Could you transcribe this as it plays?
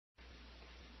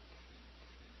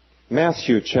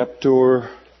Matthew chapter,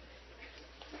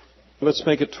 let's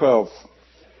make it 12.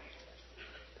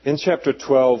 In chapter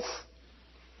 12,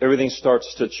 everything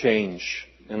starts to change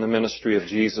in the ministry of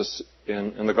Jesus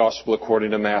in the gospel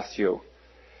according to Matthew.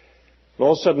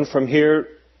 All of a sudden, from here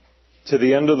to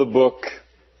the end of the book,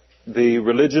 the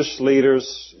religious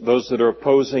leaders, those that are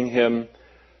opposing him,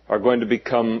 are going to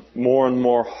become more and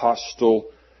more hostile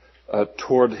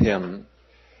toward him.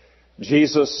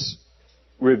 Jesus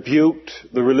rebuked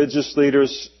the religious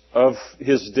leaders of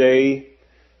his day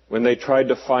when they tried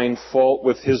to find fault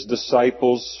with his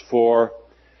disciples for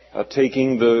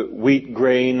taking the wheat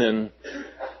grain and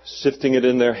sifting it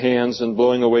in their hands and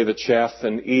blowing away the chaff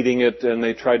and eating it, and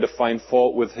they tried to find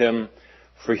fault with him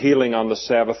for healing on the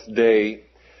Sabbath day.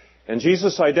 And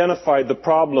Jesus identified the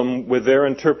problem with their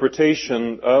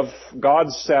interpretation of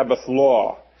God's Sabbath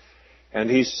law. And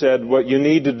he said, what you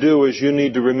need to do is you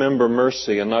need to remember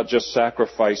mercy and not just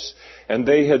sacrifice. And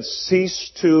they had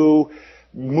ceased to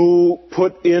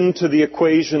put into the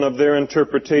equation of their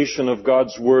interpretation of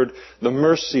God's Word the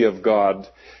mercy of God.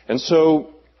 And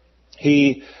so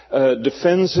he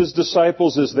defends his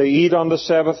disciples as they eat on the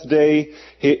Sabbath day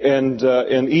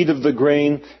and eat of the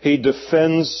grain. He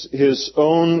defends his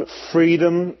own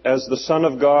freedom as the Son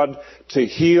of God to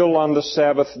heal on the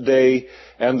Sabbath day.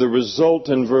 And the result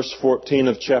in verse 14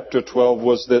 of chapter 12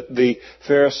 was that the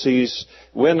Pharisees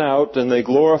went out and they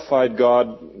glorified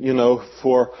God,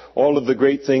 for all of the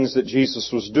great things that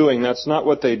Jesus was doing. That's not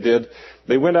what they did.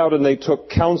 They went out and they took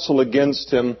counsel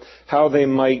against him, how they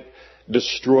might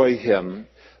destroy him.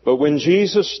 But when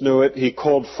Jesus knew it, he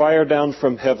called fire down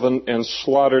from heaven and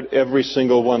slaughtered every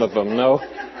single one of them. No?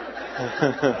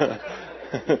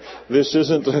 This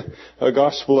isn't a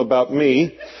gospel about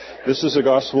me. This is a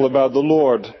gospel about the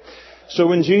Lord. So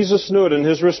when Jesus knew it, and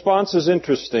his response is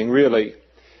interesting, really,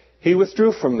 he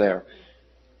withdrew from there.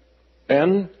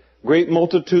 And great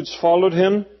multitudes followed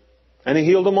him, and he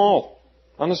healed them all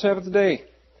on the Sabbath day.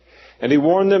 And he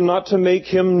warned them not to make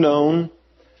him known,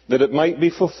 that it might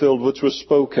be fulfilled which was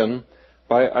spoken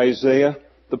by Isaiah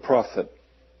the prophet.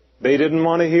 They didn't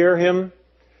want to hear him.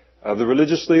 The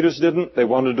religious leaders didn't. They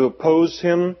wanted to oppose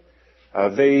him.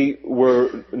 They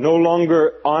were no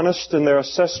longer honest in their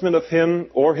assessment of him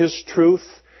or his truth.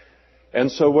 And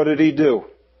so what did he do?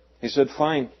 He said,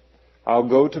 fine, I'll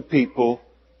go to people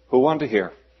who want to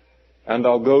hear. And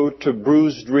I'll go to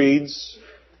bruised reeds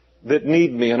that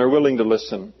need me and are willing to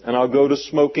listen. And I'll go to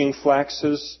smoking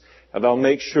flaxes, and I'll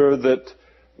make sure that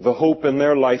the hope in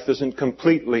their life isn't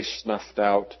completely snuffed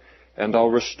out. And I'll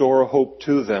restore hope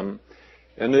to them.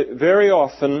 And very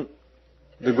often,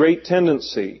 the great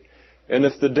tendency, and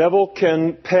if the devil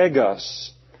can peg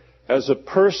us as a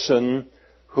person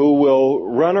who will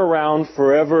run around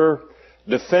forever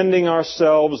defending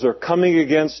ourselves or coming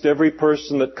against every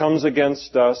person that comes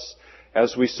against us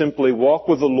as we simply walk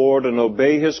with the Lord and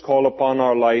obey his call upon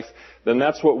our life, then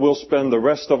that's what we'll spend the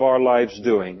rest of our lives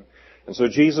doing. And so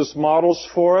Jesus models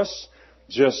for us,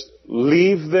 just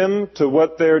leave them to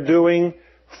what they're doing,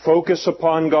 focus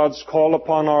upon God's call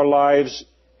upon our lives,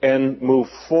 and move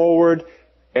forward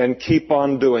and keep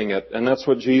on doing it. And that's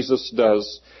what Jesus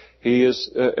does. He is,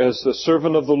 as the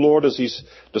servant of the Lord, as he's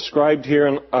described here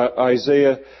in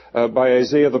Isaiah, by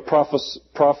Isaiah the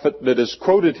prophet that is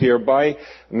quoted here by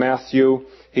Matthew.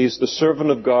 He's the servant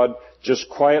of God, just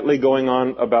quietly going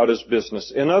on about his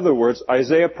business. In other words,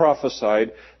 Isaiah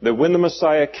prophesied that when the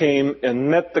Messiah came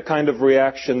and met the kind of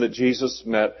reaction that Jesus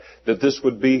met, that this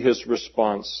would be his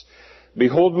response.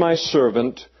 Behold my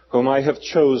servant, whom I have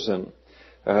chosen.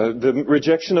 The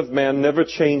rejection of man never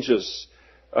changes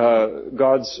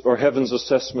God's or heaven's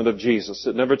assessment of Jesus.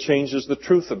 It never changes the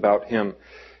truth about him.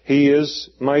 He is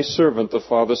my servant, the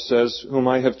Father says, whom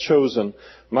I have chosen,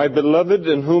 my beloved,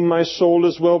 in whom my soul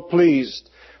is well pleased.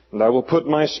 And I will put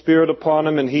my spirit upon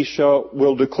him, and he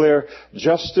will declare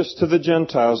justice to the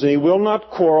Gentiles. And he will not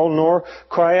quarrel nor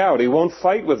cry out. He won't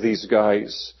fight with these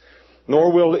guys.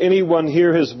 Nor will anyone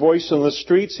hear his voice in the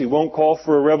streets. He won't call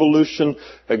for a revolution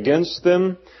against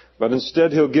them. But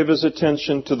instead he'll give his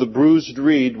attention to the bruised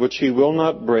reed, which he will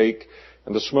not break,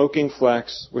 and the smoking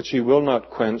flax, which he will not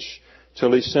quench,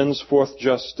 till he sends forth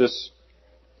justice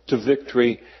to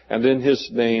victory, and in his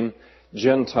name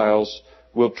Gentiles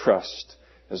will trust.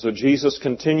 And so Jesus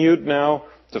continued now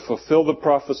to fulfill the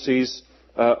prophecies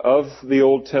of the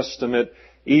Old Testament,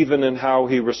 even in how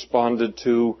he responded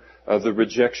to the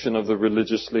rejection of the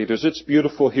religious leaders. It's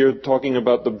beautiful here, talking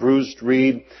about the bruised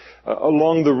reed.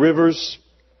 Along the rivers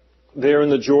there in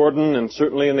the Jordan, and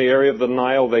certainly in the area of the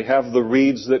Nile, they have the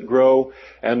reeds that grow,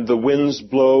 and the winds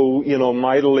blow,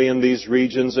 mightily in these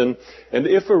regions. And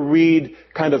if a reed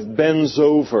kind of bends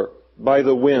over, by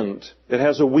the wind. It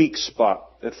has a weak spot.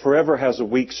 It forever has a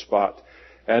weak spot.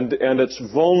 And it's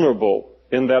vulnerable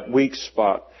in that weak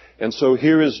spot. And so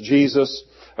here is Jesus,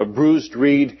 a bruised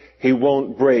reed he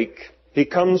won't break. He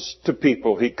comes to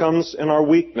people. He comes in our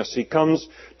weakness. He comes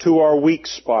to our weak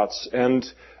spots. And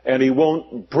he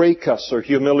won't break us or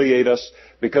humiliate us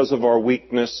because of our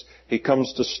weakness. He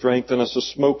comes to strengthen us. A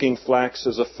smoking flax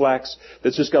is a flax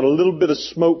that's just got a little bit of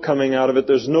smoke coming out of it.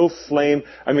 There's no flame.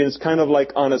 I mean, it's kind of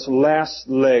like on its last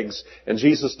legs. And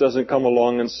Jesus doesn't come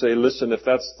along and say, listen, if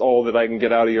that's all that I can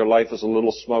get out of your life is a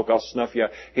little smoke, I'll snuff you.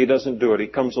 He doesn't do it. He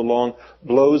comes along,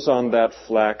 blows on that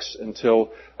flax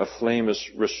until a flame is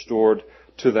restored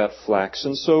to that flax.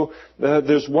 And so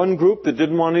there's one group that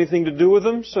didn't want anything to do with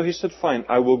him. So he said, fine,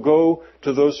 I will go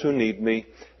to those who need me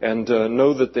and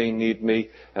know that they need me,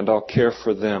 and I'll care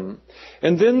for them.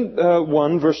 And then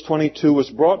one, verse 22, was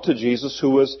brought to Jesus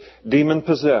who was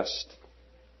demon-possessed.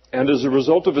 And as a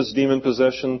result of his demon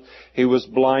possession, he was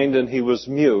blind and he was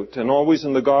mute. And always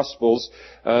in the Gospels,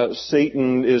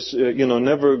 Satan is,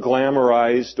 never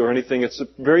glamorized or anything. It's a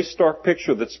very stark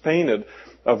picture that's painted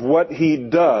of what he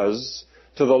does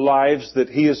to the lives that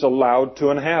he is allowed to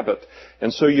inhabit.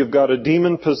 And so you've got a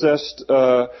demon-possessed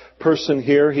person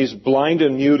here. He's blind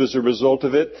and mute as a result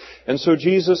of it. And so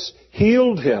Jesus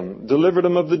healed him, delivered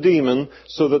him of the demon,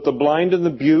 so that the blind and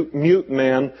the mute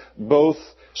man both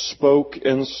spoke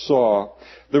and saw.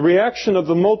 The reaction of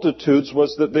the multitudes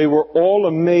was that they were all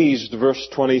amazed, verse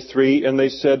 23, and they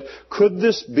said, could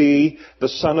this be the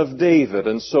Son of David?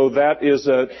 And so that is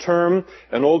a term,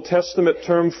 an Old Testament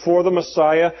term for the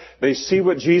Messiah. They see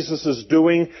what Jesus is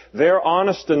doing. They're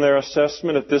honest in their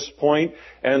assessment at this point,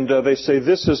 and they say,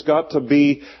 this has got to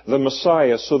be the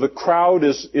Messiah. So the crowd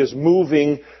is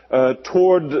moving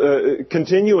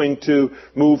continuing to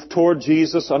move toward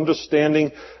Jesus,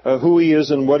 understanding who he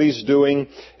is and what he's doing.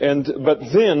 But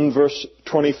then, verse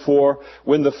 24,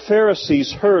 when the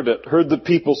Pharisees heard the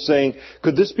people saying,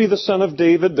 could this be the Son of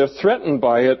David? They're threatened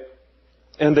by it.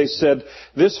 And they said,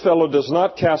 this fellow does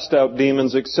not cast out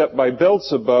demons except by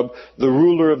Beelzebub, the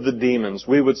ruler of the demons.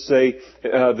 We would say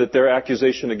that their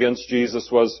accusation against Jesus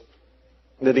was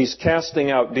that he's casting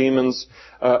out demons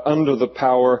under the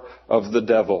power of the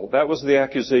devil. That was the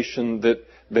accusation that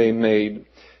they made.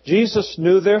 Jesus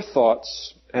knew their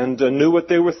thoughts and knew what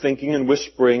they were thinking and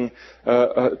whispering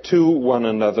to one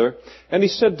another. And he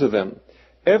said to them,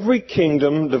 every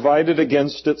kingdom divided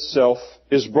against itself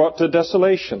is brought to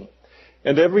desolation,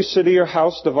 and every city or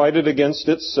house divided against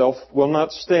itself will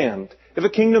not stand. If a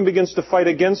kingdom begins to fight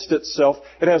against itself,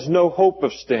 it has no hope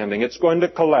of standing. It's going to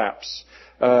collapse.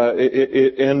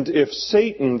 And if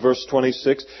Satan, verse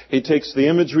 26, he takes the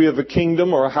imagery of a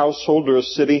kingdom or a household or a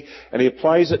city, and he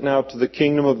applies it now to the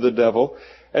kingdom of the devil.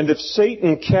 And if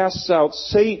Satan casts out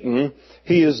Satan,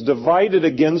 he is divided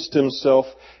against himself,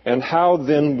 and how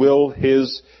then will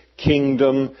his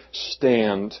kingdom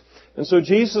stand? And so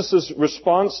Jesus'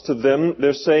 response to them,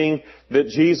 they're saying that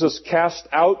Jesus cast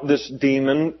out this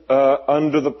demon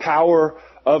under the power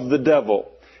of the devil.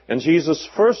 And Jesus,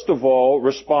 first of all,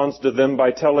 responds to them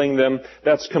by telling them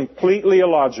that's completely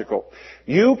illogical.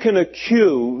 You can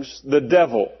accuse the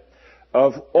devil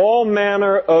of all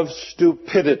manner of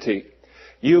stupidity.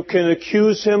 You can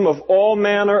accuse him of all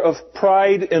manner of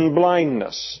pride and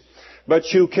blindness.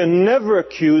 But you can never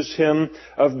accuse him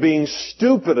of being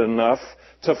stupid enough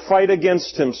to fight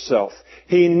against himself.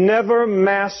 He never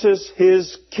masses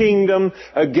his kingdom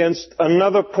against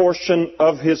another portion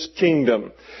of his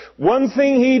kingdom. One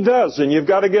thing he does, and you've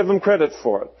got to give him credit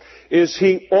for it, is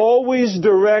he always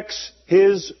directs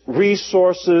his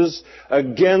resources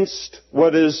against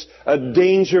what is a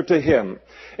danger to him.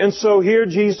 And so here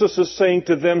Jesus is saying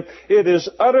to them, it is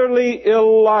utterly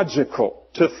illogical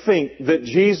to think that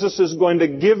Jesus is going to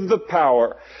give the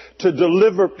power to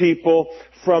deliver people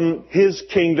from his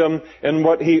kingdom and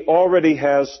what he already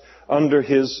has under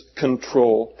his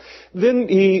control. Then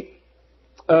he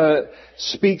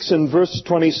speaks in verse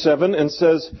 27 and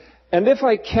says, and if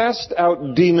I cast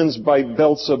out demons by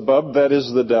Beelzebub, that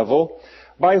is the devil,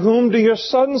 by whom do your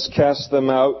sons cast them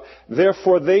out?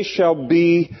 Therefore they shall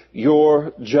be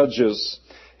your judges.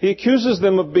 He accuses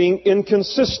them of being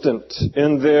inconsistent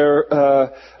in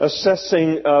their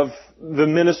assessing of the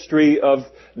ministry of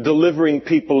delivering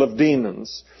people of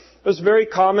demons. It was very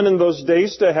common in those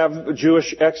days to have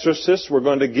Jewish exorcists. We're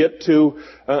going to get to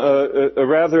a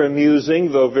rather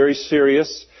amusing, though very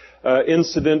serious,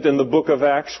 incident in the book of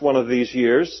Acts one of these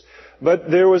years.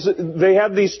 But they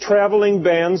had these traveling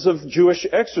bands of Jewish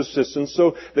exorcists, and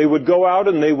so they would go out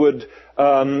and they would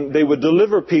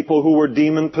deliver people who were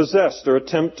demon-possessed or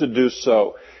attempt to do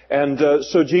so. And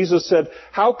so Jesus said,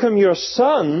 how come your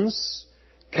sons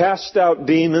cast out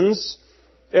demons,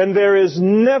 and there is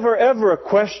never ever a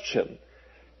question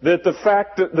that the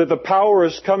fact that the power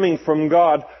is coming from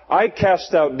God, I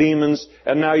cast out demons,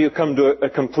 and now you come to a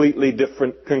completely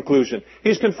different conclusion.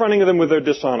 He's confronting them with their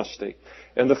dishonesty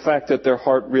and the fact that their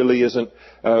heart really isn't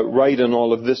right in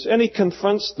all of this. And he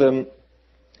confronts them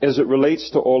as it relates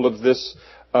to all of this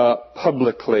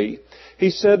publicly.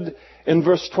 He said in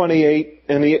verse 28,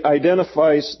 and he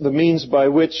identifies the means by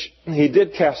which he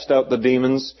did cast out the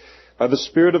demons by the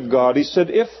Spirit of God. He said,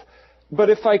 But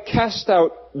if I cast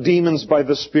out demons by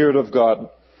the Spirit of God,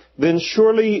 then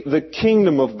surely the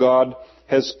kingdom of God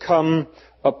has come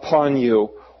upon you.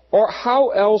 Or how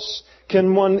else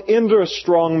can one enter a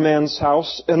strong man's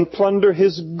house and plunder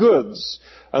his goods,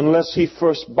 unless he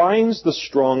first binds the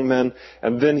strong man,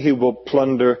 and then he will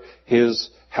plunder his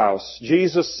house?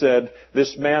 Jesus said,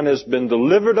 this man has been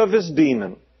delivered of his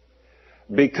demon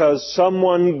because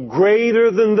someone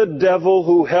greater than the devil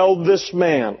who held this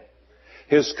man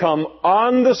has come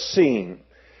on the scene.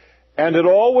 And it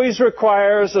always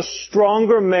requires a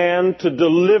stronger man to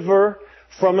deliver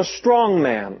from a strong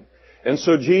man. And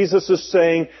so Jesus is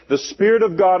saying the Spirit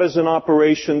of God is in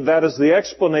operation. That is the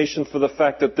explanation for the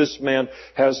fact that this man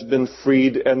has been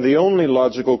freed, and the only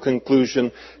logical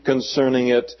conclusion concerning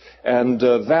it. And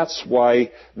that's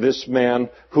why this man,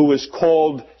 who is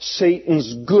called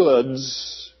Satan's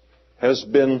goods, has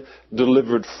been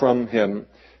delivered from him.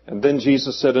 And then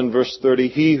Jesus said in verse 30,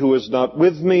 he who is not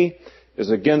with me is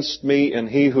against me, and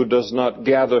he who does not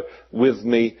gather with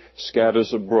me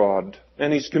scatters abroad.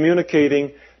 And he's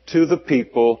communicating to the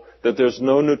people that there's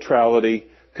no neutrality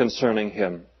concerning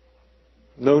him.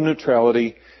 No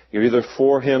neutrality. You're either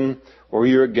for him or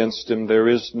you're against him. There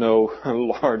is no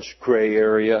large gray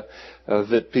area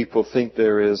that people think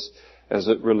there is as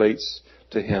it relates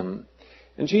to him.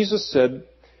 And Jesus said,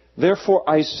 therefore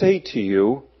I say to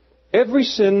you, every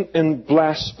sin and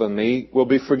blasphemy will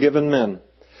be forgiven men.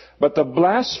 But the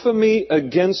blasphemy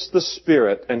against the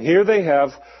Spirit, and here they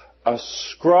have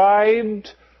ascribed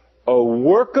a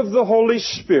work of the Holy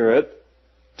Spirit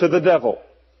to the devil.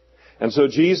 And so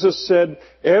Jesus said,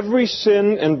 every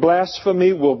sin and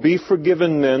blasphemy will be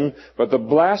forgiven men, but the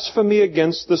blasphemy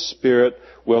against the Spirit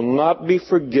will not be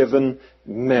forgiven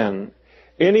men.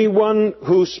 Anyone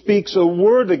who speaks a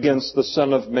word against the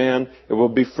Son of Man, it will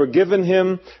be forgiven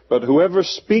him, but whoever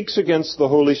speaks against the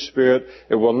Holy Spirit,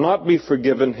 it will not be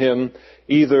forgiven him,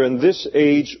 either in this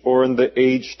age or in the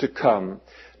age to come.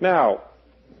 Now,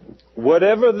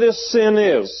 whatever this sin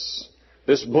is,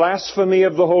 this blasphemy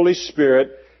of the Holy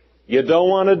Spirit, you don't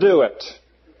want to do it.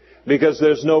 Because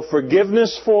there's no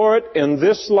forgiveness for it in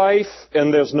this life,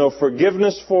 and there's no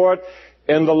forgiveness for it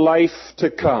in the life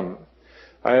to come.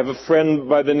 I have a friend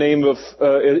by the name of,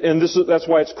 and that's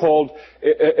why it's called,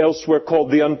 elsewhere called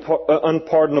the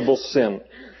unpardonable sin.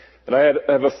 And I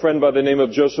have a friend by the name of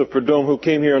Joseph Perdome who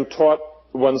came here and taught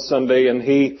one Sunday, and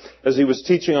he, as he was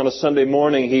teaching on a Sunday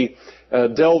morning, he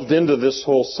delved into this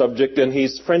whole subject, and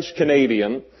he's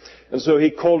French-Canadian, and so he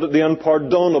called it the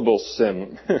unpardonable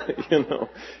sin.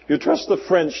 You trust the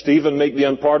French to even make the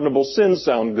unpardonable sin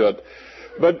sound good.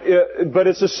 But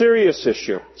it's a serious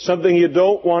issue, something you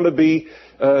don't want to be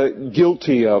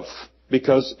guilty of,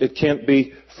 because it can't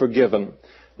be forgiven.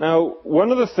 Now,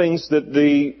 one of the things that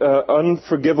the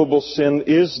unforgivable sin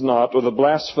is not, or the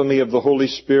blasphemy of the Holy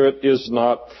Spirit is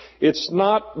not, it's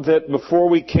not that before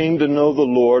we came to know the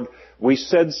Lord, we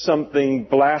said something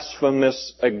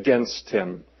blasphemous against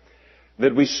Him,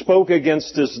 that we spoke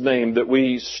against His name, that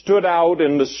we stood out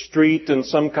in the street in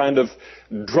some kind of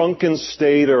drunken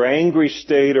state or angry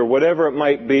state or whatever it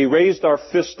might be, raised our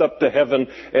fist up to heaven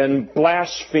and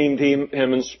blasphemed Him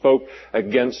and spoke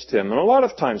against Him. And a lot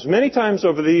of times, many times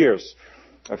over the years,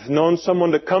 I've known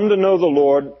someone to come to know the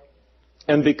Lord,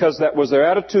 and because that was their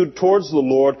attitude towards the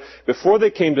Lord, before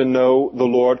they came to know the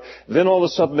Lord, then all of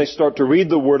a sudden they start to read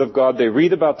the Word of God. They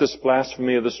read about this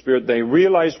blasphemy of the Spirit. They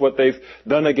realize what they've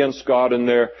done against God in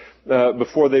their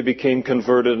before they became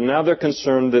converted. And now they're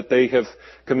concerned that they have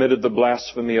committed the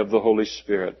blasphemy of the Holy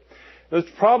Spirit. The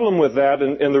problem with that,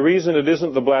 and the reason it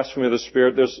isn't the blasphemy of the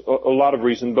Spirit, there's a lot of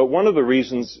reasons, but one of the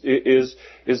reasons is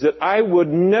that I would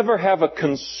never have a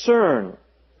concern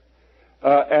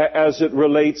as it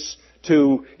relates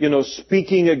to,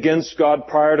 speaking against God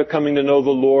prior to coming to know the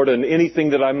Lord, and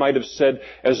anything that I might have said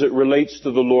as it relates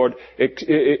to the Lord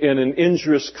in an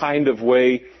injurious kind of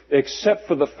way, except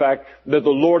for the fact that the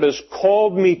Lord has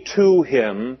called me to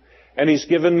Him And He's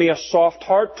given me a soft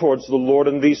heart towards the Lord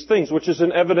in these things, which is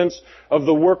an evidence of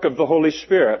the work of the Holy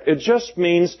Spirit. It just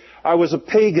means I was a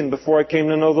pagan before I came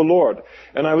to know the Lord.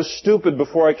 And I was stupid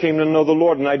before I came to know the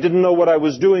Lord. And I didn't know what I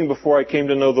was doing before I came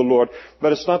to know the Lord.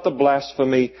 But it's not the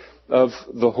blasphemy of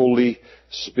the Holy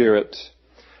Spirit.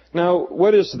 Now,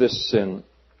 what is this sin?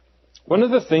 One of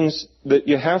the things that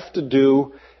you have to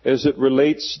do as it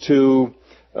relates to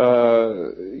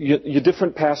your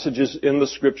different passages in the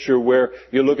Scripture where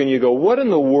you look and you go, what in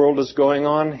the world is going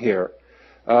on here?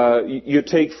 You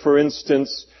take, for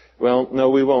instance, well, no,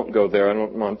 we won't go there. I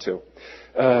don't want to.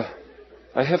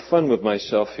 I have fun with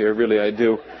myself here, really I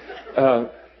do.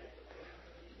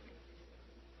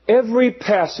 Every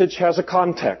passage has a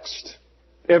context.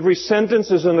 Every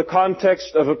sentence is in the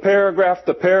context of a paragraph.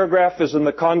 The paragraph is in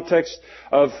the context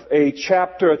of a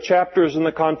chapter. A chapter is in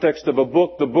the context of a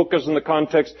book. The book is in the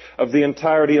context of the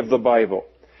entirety of the Bible.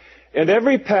 And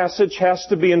every passage has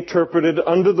to be interpreted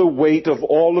under the weight of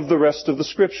all of the rest of the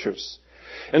Scriptures.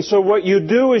 And so what you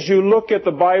do is you look at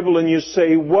the Bible and you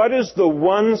say, what is the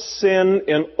one sin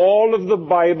in all of the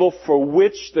Bible for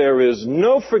which there is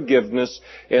no forgiveness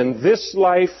in this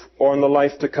life or in the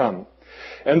life to come?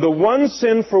 And the one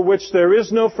sin for which there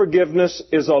is no forgiveness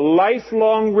is a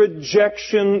lifelong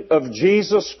rejection of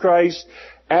Jesus Christ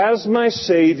as my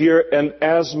Savior and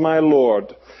as my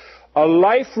Lord. A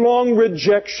lifelong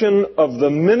rejection of the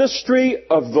ministry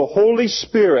of the Holy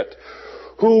Spirit,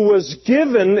 who was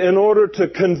given in order to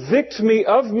convict me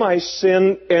of my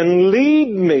sin and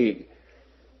lead me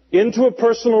into a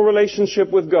personal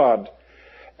relationship with God.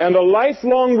 And a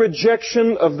lifelong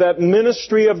rejection of that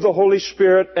ministry of the Holy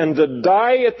Spirit, and to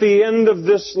die at the end of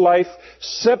this life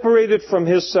separated from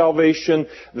His salvation.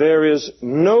 There is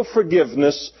no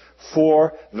forgiveness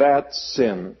for that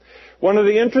sin. One of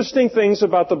the interesting things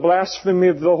about the blasphemy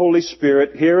of the Holy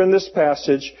Spirit here in this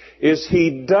passage is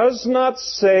He does not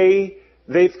say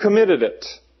they've committed it.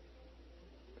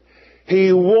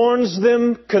 He warns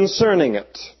them concerning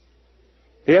it.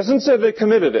 He hasn't said they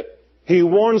committed it. He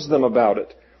warns them about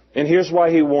it. And here's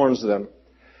why He warns them.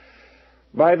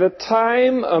 By the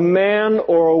time a man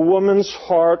or a woman's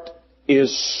heart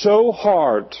is so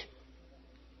hard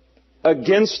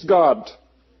against God,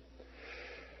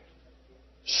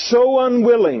 so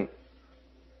unwilling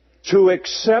to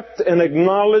accept and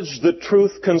acknowledge the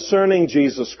truth concerning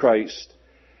Jesus Christ,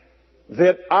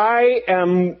 that I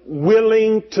am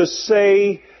willing to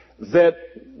say that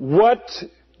what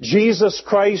Jesus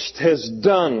Christ has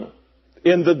done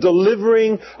in the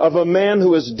delivering of a man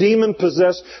who is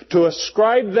demon-possessed, to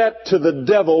ascribe that to the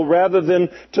devil rather than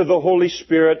to the Holy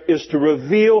Spirit, is to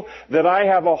reveal that I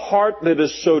have a heart that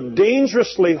is so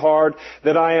dangerously hard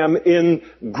that I am in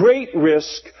great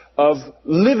risk of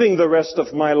living the rest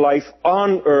of my life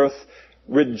on earth,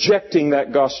 rejecting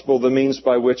that gospel, the means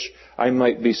by which I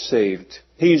might be saved.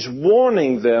 He's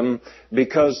warning them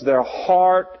because their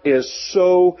heart is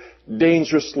so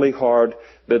dangerously hard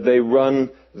that they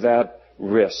run that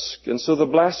risk. And so the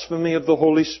blasphemy of the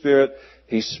Holy Spirit,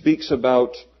 He speaks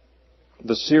about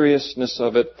the seriousness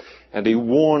of it, and He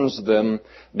warns them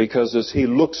because as He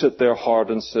looks at their heart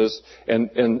and says,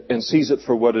 and sees it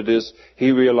for what it is,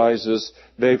 He realizes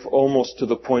they've almost to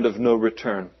the point of no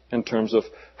return in terms of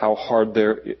how hard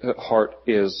their heart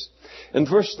is. In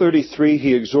verse 33,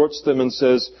 He exhorts them and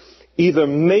says, either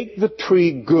make the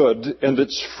tree good and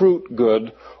its fruit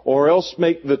good, or else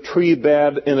make the tree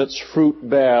bad and its fruit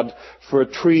bad, for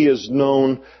a tree is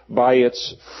known by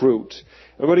its fruit.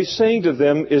 And what He's saying to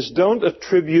them is, don't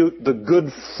attribute the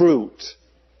good fruit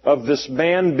of this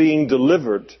man being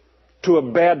delivered to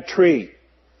a bad tree.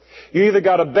 You either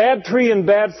got a bad tree and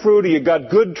bad fruit, or you got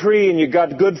good tree and you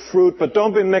got good fruit, but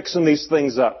don't be mixing these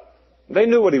things up. They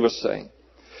knew what He was saying.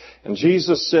 And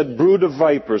Jesus said, brood of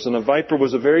vipers, and a viper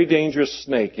was a very dangerous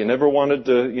snake. You never wanted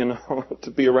to,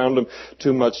 to be around them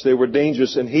too much. They were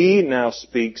dangerous. And He now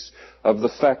speaks of the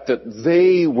fact that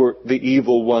they were the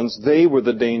evil ones. They were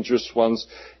the dangerous ones.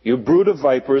 You brood of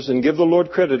vipers, and give the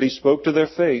Lord credit, He spoke to their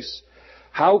face.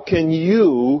 How can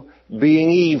you,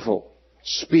 being evil,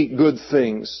 speak good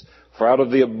things? For out of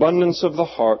the abundance of the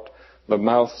heart, the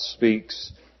mouth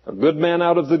speaks. A good man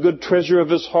out of the good treasure of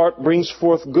his heart brings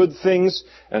forth good things,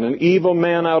 and an evil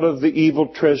man out of the evil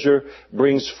treasure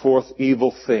brings forth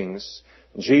evil things.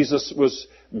 Jesus was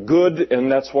good,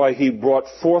 and that's why He brought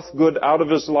forth good out of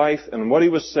His life, and what He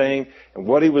was saying and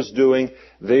what He was doing,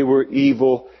 they were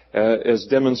evil as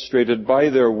demonstrated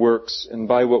by their works and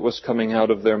by what was coming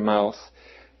out of their mouth.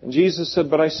 And Jesus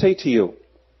said, but I say to you,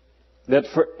 that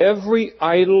for every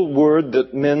idle word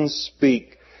that men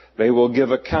speak, they will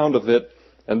give account of it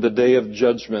in the day of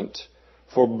judgment.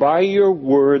 For by your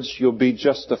words you'll be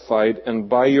justified, and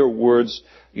by your words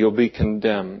you'll be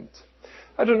condemned.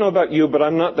 I don't know about you, but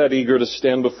I'm not that eager to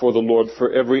stand before the Lord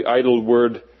for every idle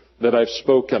word that I've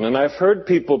spoken. And I've heard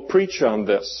people preach on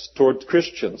this toward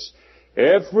Christians.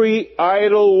 Every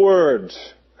idle word.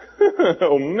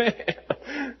 Oh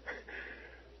man.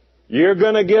 You're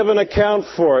going to give an account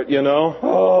for it, you know.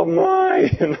 Oh my,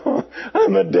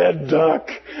 I'm a dead duck.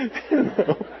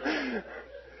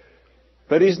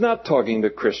 But he's not talking to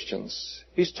Christians.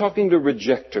 He's talking to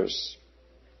rejectors.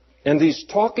 And he's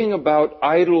talking about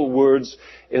idle words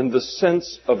in the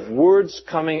sense of words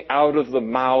coming out of the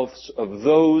mouths of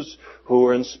those who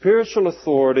are in spiritual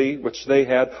authority, which they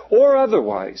had, or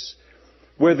otherwise,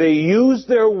 where they use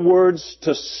their words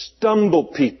to stumble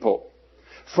people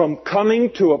from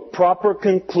coming to a proper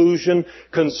conclusion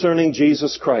concerning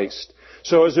Jesus Christ.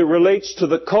 So as it relates to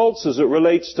the cults, as it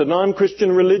relates to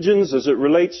non-Christian religions, as it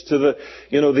relates to the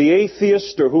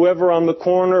atheist or whoever on the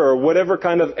corner or whatever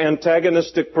kind of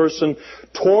antagonistic person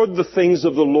toward the things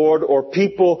of the Lord, or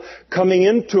people coming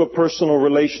into a personal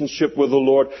relationship with the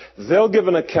Lord, they'll give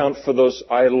an account for those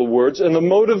idle words, and the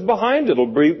motive behind it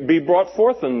will be brought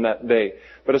forth in that day.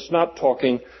 But it's not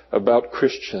talking about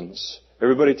Christians.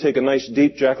 Everybody take a nice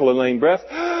deep Jack LaLanne breath.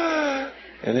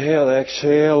 Inhale,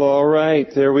 exhale. All right,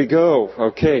 there we go.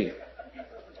 Okay.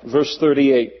 Verse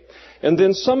 38. And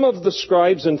then some of the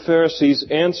scribes and Pharisees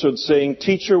answered, saying,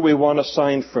 Teacher, we want a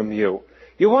sign from you.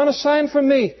 You want a sign from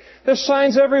me? There's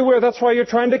signs everywhere. That's why you're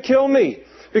trying to kill me.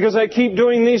 Because I keep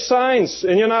doing these signs,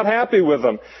 and you're not happy with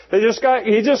them.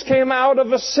 He just came out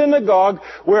of a synagogue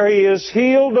where he has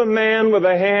healed a man with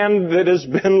a hand that has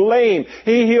been lame.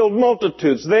 He healed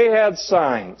multitudes. They had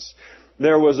signs.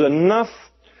 There was enough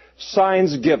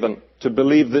signs given to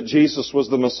believe that Jesus was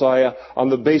the Messiah on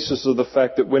the basis of the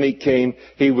fact that when he came,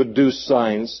 he would do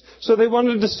signs. So they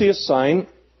wanted to see a sign,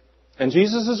 and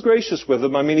Jesus is gracious with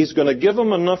them. I mean, he's going to give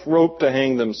them enough rope to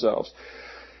hang themselves.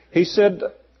 He said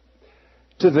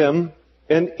to them,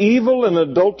 An evil and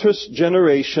adulterous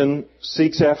generation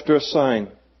seeks after a sign,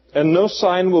 and no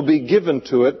sign will be given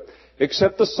to it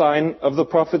except the sign of the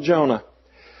prophet Jonah.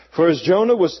 For as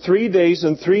Jonah was 3 days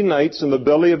and 3 nights in the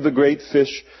belly of the great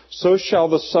fish, so shall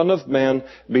the Son of Man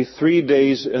be 3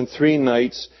 days and 3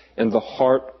 nights in the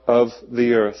heart of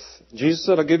the earth. Jesus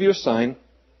said, I'll give you a sign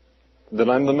that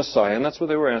I'm the Messiah. And that's what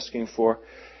they were asking for.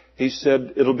 He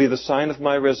said, it'll be the sign of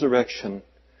my resurrection.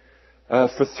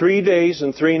 For 3 days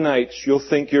and 3 nights, you'll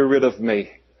think you're rid of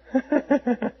me.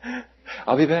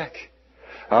 I'll be back.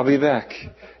 I'll be back.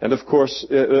 And of course,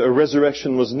 a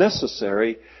resurrection was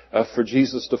necessary for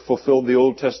Jesus to fulfill the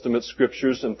Old Testament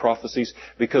scriptures and prophecies,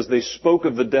 because they spoke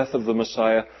of the death of the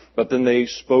Messiah, but then they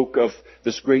spoke of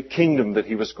this great kingdom that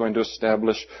he was going to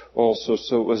establish also.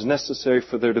 So it was necessary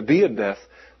for there to be a death,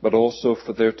 but also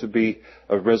for there to be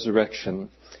a resurrection.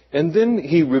 And then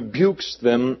he rebukes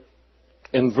them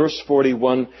in verse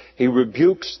 41. He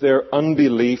rebukes their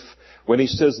unbelief when he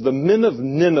says, the men of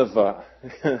Nineveh,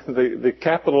 the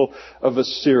capital of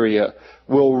Assyria,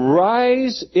 will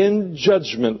rise in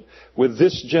judgment with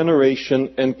this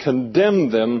generation and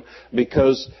condemn them,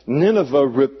 because Nineveh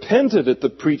repented at the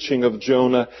preaching of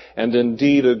Jonah, and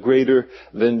indeed a greater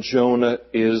than Jonah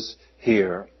is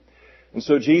here. And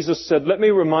so Jesus said, let me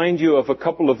remind you of a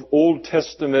couple of Old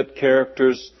Testament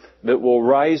characters that will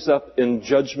rise up in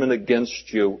judgment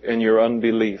against you in your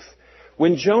unbelief.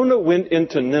 When Jonah went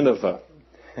into Nineveh,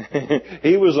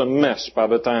 he was a mess by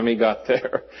the time he got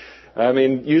there. I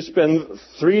mean, you spend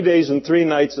 3 days and 3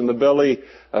 nights in the belly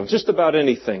of just about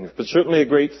anything, but certainly a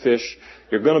great fish,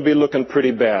 you're going to be looking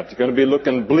pretty bad. You're going to be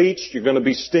looking bleached. You're going to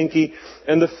be stinky.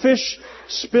 And the fish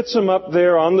spits him up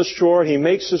there on the shore. He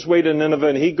makes his way to Nineveh,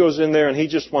 and he goes in there, and he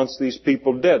just wants these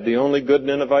people dead. The only good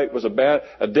Ninevite was a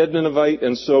dead Ninevite,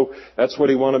 and so that's what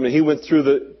he wanted. And he went through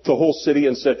the whole city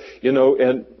and said,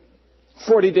 and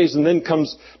 40 days, and then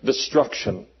comes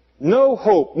destruction. No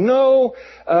hope, no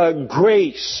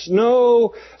grace,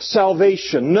 no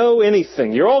salvation, no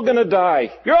anything. You're all going to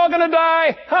die. You're all going to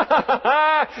die! Ha ha ha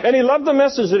ha! And he loved the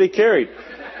message that he carried.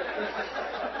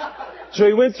 So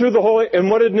he went through the whole, and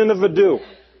what did Nineveh do?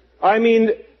 I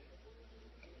mean,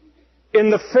 in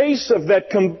the face of that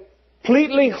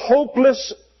completely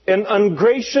hopeless and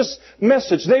ungracious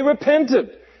message, they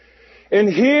repented. And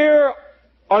here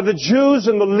are the Jews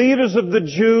and the leaders of the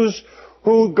Jews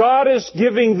who God is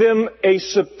giving them a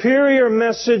superior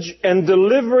message and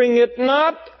delivering it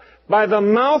not by the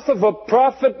mouth of a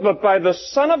prophet, but by the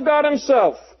Son of God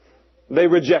himself. They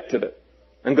rejected it.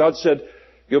 And God said,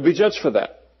 you'll be judged for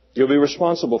that. You'll be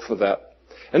responsible for that.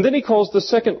 And then he calls the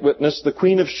second witness, the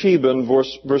Queen of Sheba, in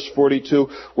verse 42,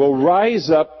 will rise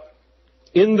up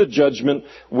in the judgment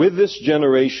with this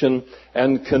generation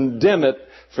and condemn it,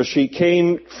 for she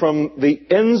came from the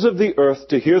ends of the earth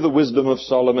to hear the wisdom of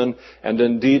Solomon, and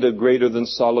indeed a greater than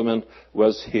Solomon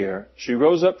was here. She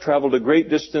rose up, traveled a great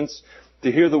distance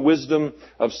to hear the wisdom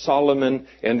of Solomon,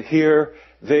 and here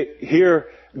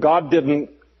God didn't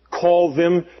call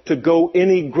them to go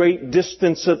any great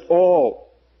distance at all.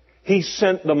 He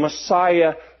sent the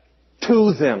Messiah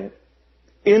to them,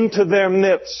 into their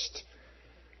midst,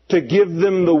 to give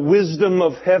them the wisdom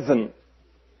of heaven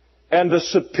and a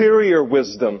superior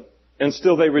wisdom, and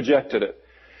still they rejected it.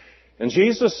 And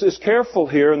Jesus is careful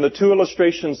here in the two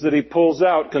illustrations that he pulls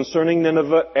out concerning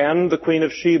Nineveh and the Queen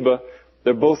of Sheba.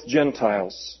 They're both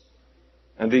Gentiles.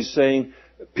 And he's saying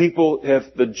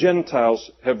the Gentiles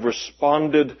have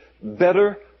responded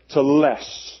better to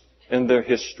less in their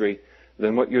history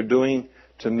than what you're doing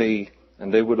to me.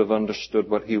 And they would have understood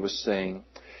what he was saying.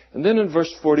 And then in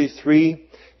verse 43,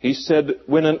 he said,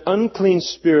 when an unclean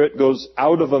spirit goes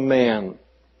out of a man,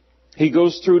 he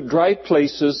goes through dry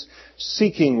places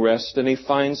seeking rest, and he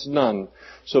finds none.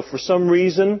 So for some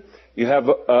reason, you have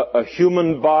a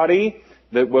human body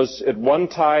that was at one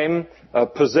time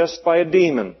possessed by a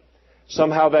demon.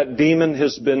 Somehow that demon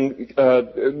has been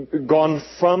gone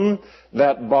from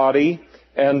that body,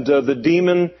 and the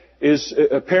demon is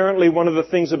apparently one of the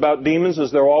things about demons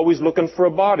is they're always looking for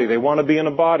a body. They want to be in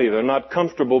a body. They're not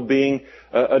comfortable being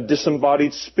a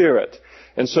disembodied spirit.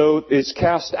 And so it's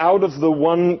cast out of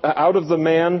the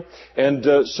man, and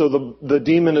so the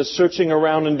demon is searching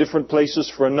around in different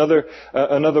places for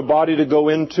another body to go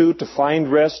into, to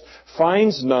find rest,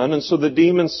 finds none, and so the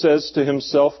demon says to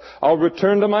himself, I'll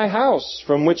return to my house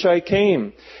from which I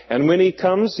came. And when he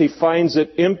comes, he finds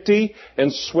it empty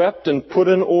and swept and put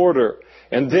in order.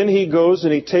 And then he goes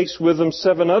and he takes with him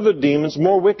 7 other demons,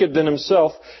 more wicked than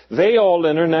himself. They all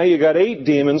enter. Now you got 8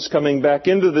 demons coming back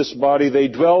into this body. They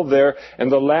dwell there. And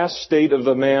the last state of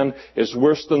the man is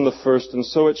worse than the first. And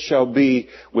so it shall be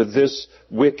with this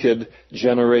wicked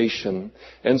generation.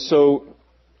 And so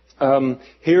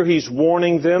here he's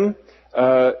warning them,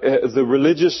 the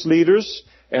religious leaders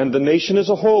and the nation as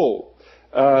a whole.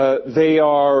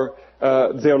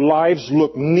 Their lives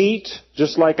look neat,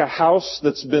 just like a house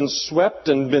that's been swept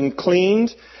and been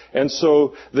cleaned. And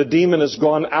so the demon has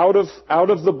gone out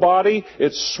of the body.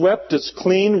 It's swept, it's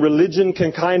clean. Religion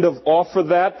can kind of offer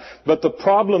that. But the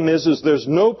problem is there's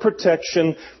no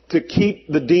protection to keep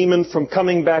the demon from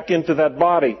coming back into that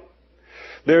body.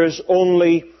 There is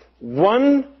only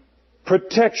one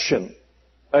protection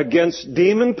against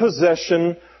demon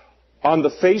possession on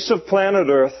the face of planet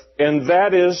Earth, and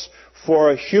that is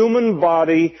for a human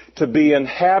body to be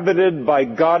inhabited by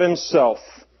God Himself,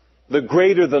 the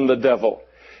greater than the devil.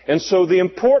 And so the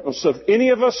importance of any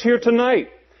of us here tonight,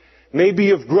 maybe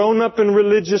you've grown up in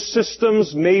religious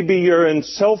systems, maybe you're in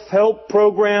self-help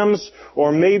programs,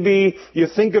 or maybe you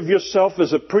think of yourself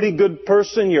as a pretty good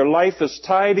person, your life is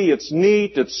tidy, it's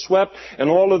neat, it's swept,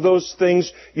 and all of those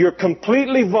things, you're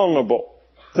completely vulnerable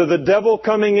to the devil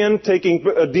coming in,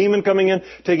 a demon coming in,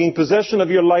 taking possession of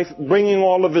your life, bringing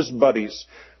all of his buddies.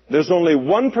 There's only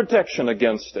one protection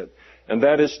against it, and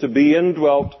that is to be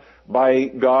indwelt by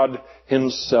God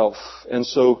Himself. And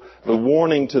so the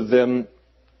warning to them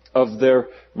of their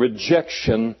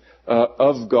rejection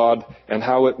of God and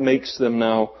how it makes them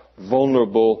now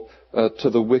vulnerable to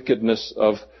the wickedness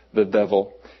of the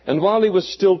devil. And while he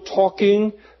was still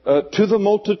talking to the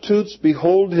multitudes,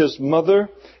 behold, his mother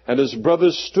and his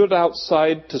brothers stood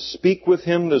outside to speak with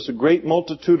him. There's a great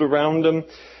multitude around him.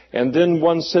 And then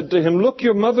one said to him, look,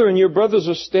 your mother and your brothers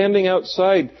are standing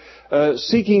outside,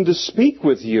 seeking to speak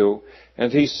with you.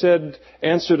 And he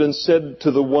answered and said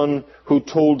to the one who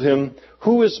told him,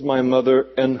 who is my mother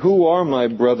and who are my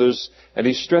brothers? And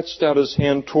he stretched out his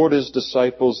hand toward his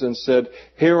disciples and said,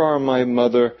 here are my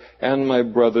mother and my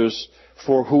brothers.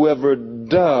 For whoever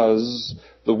does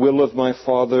the will of my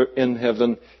Father in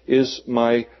heaven is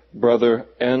my brother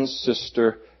and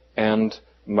sister and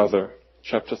mother.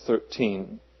 Chapter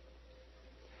 13.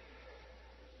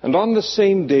 And on the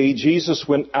same day Jesus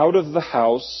went out of the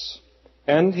house,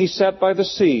 and he sat by the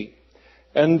sea.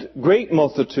 And great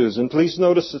multitudes, and please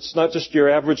notice it's not just your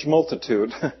average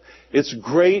multitude. It's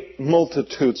great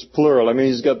multitudes, plural. I mean,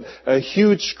 he's got a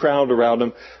huge crowd around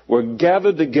him, were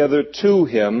gathered together to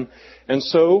him. And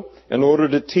so, in order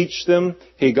to teach them,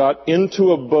 he got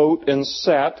into a boat and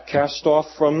sat, cast off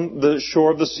from the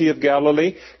shore of the Sea of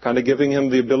Galilee, kind of giving him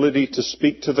the ability to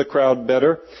speak to the crowd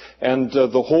better. And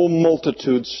the whole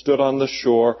multitude stood on the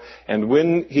shore. And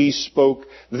when he spoke,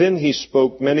 then he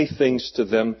spoke many things to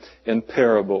them in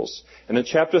parables. And in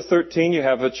chapter 13, you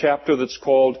have a chapter that's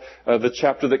called the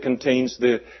chapter that contains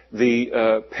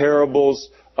the parables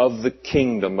of the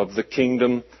kingdom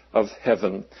of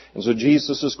heaven. And so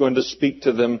Jesus is going to speak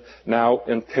to them now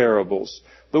in parables.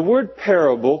 The word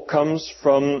parable comes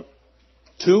from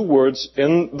two words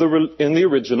in the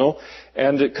original,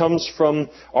 and it comes from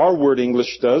our word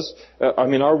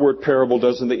our word parable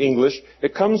does in the English.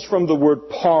 It comes from the word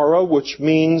para, which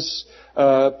means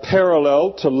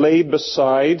parallel, to lay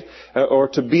beside, or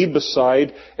to be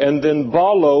beside, and then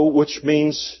balo, which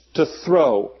means to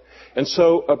throw. And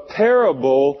so a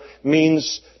parable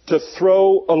means to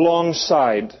throw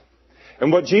alongside.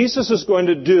 And what Jesus is going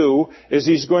to do is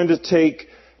He's going to take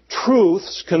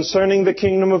truths concerning the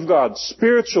kingdom of God,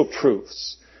 spiritual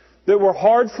truths that were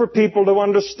hard for people to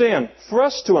understand, for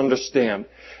us to understand.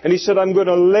 And He said, I'm going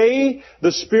to lay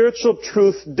the spiritual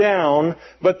truth down,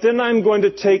 but then I'm going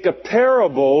to take a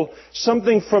parable,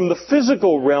 something from the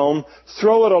physical realm,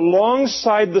 throw it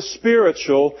alongside the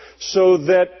spiritual so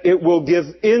that it will give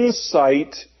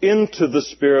insight into the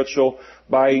spiritual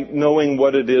by knowing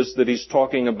what it is that He's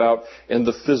talking about in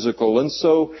the physical. And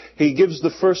so He gives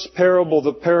the first parable,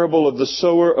 the parable of the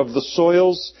sower of the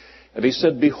soils. And He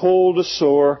said, behold, a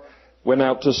sower went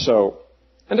out to sow.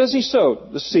 And as he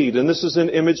sowed the seed, and this is an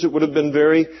image that would have been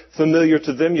very familiar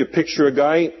to them. You picture a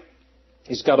guy,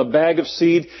 he's got a bag of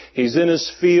seed, he's in his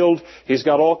field, he's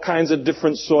got all kinds of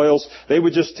different soils. They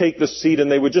would just take the seed and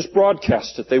they would just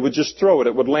broadcast it. They would just throw it.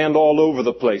 It would land all over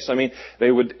the place.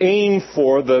 They would aim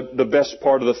for the best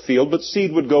part of the field, but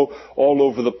seed would go all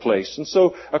over the place. And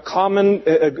so a common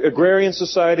agrarian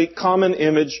society, common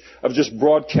image of just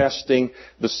broadcasting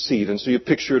the seed. And so you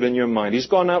picture it in your mind. He's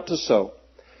gone out to sow.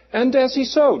 And as he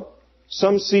sowed,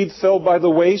 some seed fell by the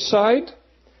wayside,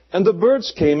 and the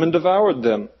birds came and devoured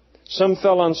them. Some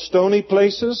fell on stony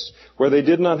places where they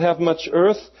did not have much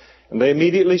earth, and they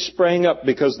immediately sprang up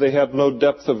because they had no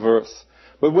depth of earth.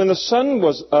 But when the sun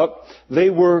was up, they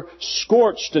were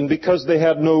scorched, and because they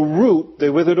had no root, they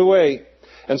withered away.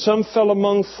 And some fell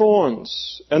among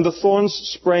thorns, and the thorns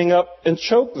sprang up and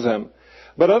choked them.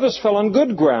 But others fell on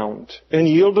good ground and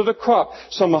yielded a crop,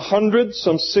 some 100,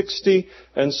 some 60,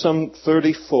 and some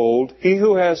 30-fold. He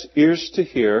who has ears to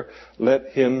hear,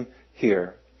 let him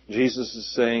hear. Jesus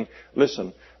is saying,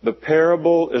 listen, the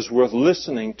parable is worth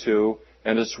listening to,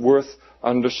 and it's worth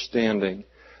understanding.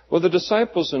 Well, the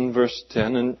disciples in verse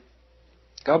 10, and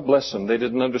God bless them, they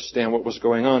didn't understand what was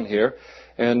going on here,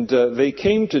 and they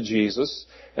came to Jesus,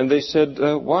 and they said,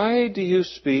 why do you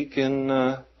speak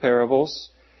in parables?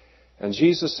 And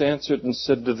Jesus answered and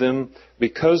said to them,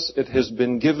 because it has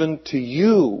been given to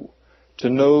you to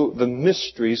know the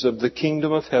mysteries of the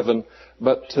kingdom of heaven,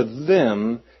 but to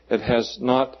them it has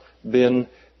not been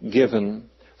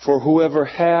given. For whoever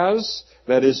has,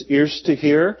 that is, ears to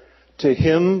hear, to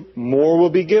him more will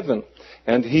be given,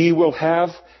 and he will have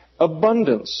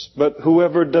abundance. But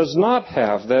whoever does not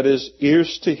have, that is,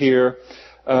 ears to hear,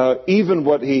 even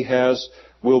what he has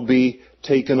will be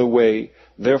taken away.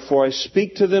 Therefore I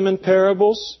speak to them in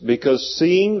parables, because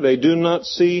seeing they do not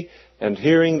see, and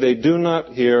hearing they do not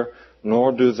hear,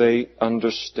 nor do they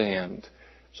understand.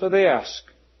 So they ask,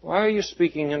 why are you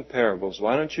speaking in parables?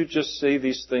 Why don't you just say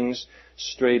these things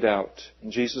straight out?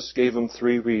 And Jesus gave them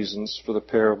 3 reasons for the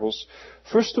parables.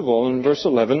 First of all, in verse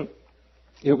 11,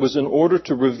 it was in order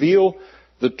to reveal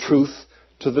the truth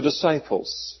to the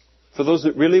disciples. For those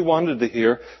that really wanted to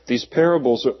hear, these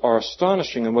parables are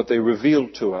astonishing in what they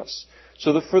revealed to us.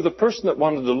 So that for the person that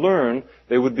wanted to learn,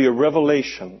 they would be a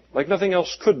revelation, like nothing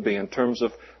else could be in terms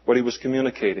of what he was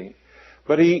communicating.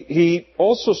 But he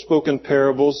also spoke in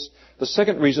parables. The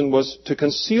second reason was to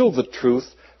conceal the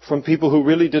truth from people who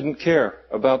really didn't care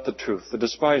about the truth, the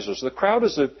despisers. The crowd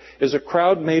is a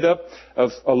crowd made up of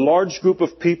a large group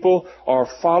of people are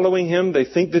following him. They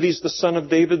think that he's the son of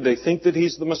David. They think that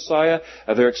he's the Messiah.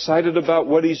 They're excited about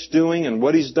what he's doing and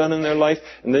what he's done in their life.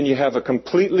 And then you have a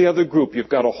completely other group. You've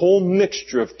got a whole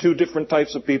mixture of 2 different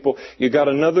types of people. You've got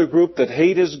another group that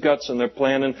hate his guts, and they're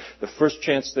planning the first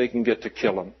chance they can get to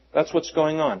kill him. That's what's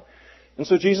going on. And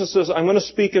so Jesus says, I'm going to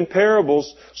speak in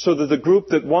parables so that the group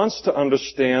that wants to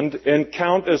understand and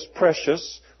count as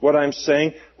precious what I'm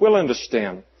saying will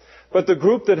understand. But the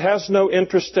group that has no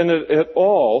interest in it at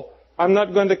all, I'm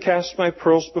not going to cast my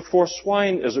pearls before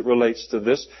swine as it relates to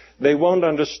this. They won't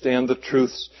understand the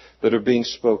truths that are being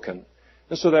spoken.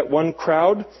 And so that one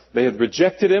crowd, they had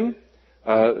rejected him.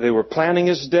 They were planning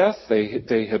his death.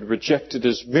 They had rejected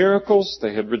his miracles.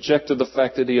 They had rejected the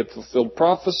fact that he had fulfilled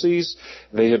prophecies.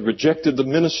 They had rejected the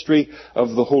ministry of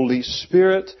the Holy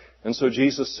Spirit. And so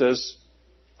Jesus says,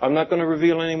 I'm not going to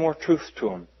reveal any more truth to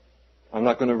them. I'm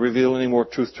not going to reveal any more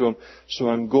truth to them. So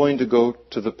I'm going to go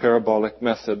to the parabolic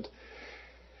method.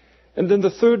 And then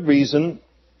the third reason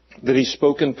that he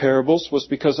spoke in parables was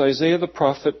because Isaiah the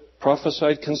prophet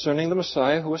prophesied concerning the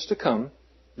Messiah who was to come,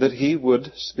 that he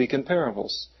would speak in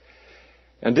parables.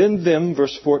 And in them,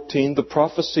 verse 14, the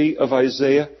prophecy of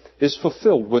Isaiah is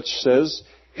fulfilled, which says,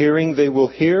 hearing they will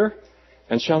hear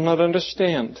and shall not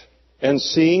understand, and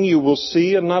seeing you will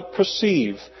see and not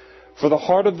perceive. For the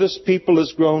heart of this people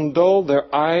is grown dull, their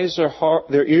ears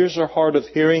are hard of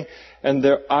hearing, and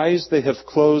their eyes they have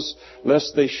closed,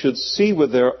 lest they should see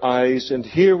with their eyes and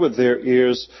hear with their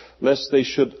ears, lest they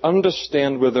should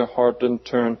understand with their heart and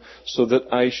turn, so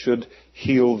that I should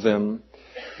heal them.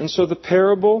 And so the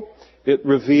parable, it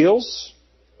reveals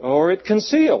or it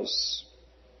conceals,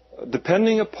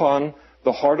 depending upon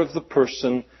the heart of the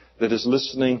person that is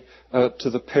listening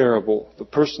to the parable. The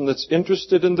person that's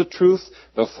interested in the truth,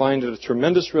 they'll find it a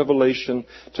tremendous revelation.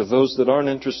 To those that aren't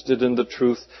interested in the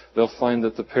truth, they'll find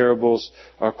that the parables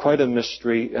are quite a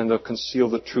mystery, and they'll conceal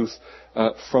the truth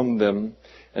from them.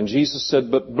 And Jesus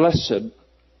said, but blessed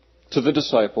to the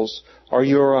disciples are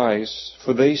your eyes,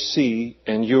 for they see,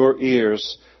 and your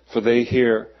ears, for they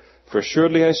hear. For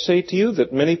assuredly I say to you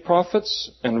that many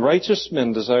prophets and righteous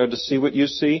men desired to see what you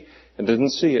see and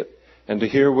didn't see it, and to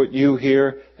hear what you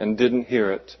hear and didn't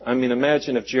hear it. I mean,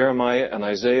 imagine if Jeremiah and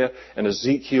Isaiah and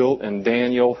Ezekiel and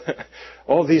Daniel,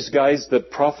 all these guys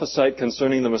that prophesied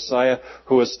concerning the Messiah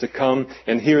who was to come,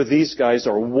 and here these guys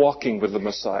are walking with the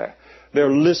Messiah.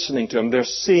 They're listening to him. They're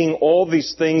seeing all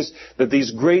these things that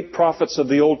these great prophets of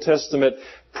the Old Testament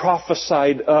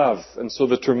prophesied of. And so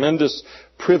the tremendous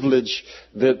privilege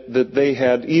that they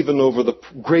had, even over the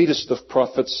greatest of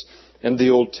prophets in the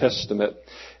Old Testament.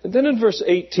 And then in verse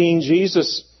 18,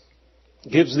 Jesus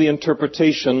gives the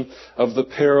interpretation of the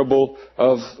parable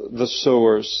of the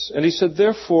sowers. And he said,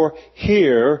 therefore,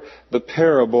 hear the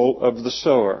parable of the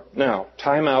sower. Now,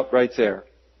 time out right there.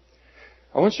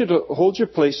 I want you to hold your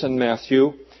place in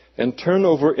Matthew and turn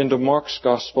over into Mark's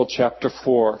Gospel, chapter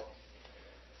 4.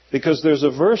 Because there's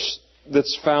a verse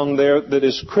that's found there that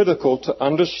is critical to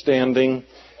understanding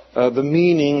the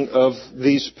meaning of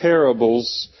these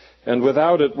parables. And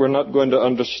without it, we're not going to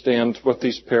understand what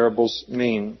these parables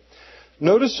mean.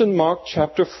 Notice in Mark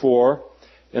chapter 4,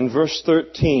 in verse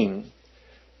 13,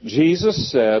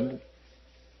 Jesus said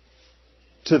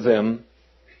to them,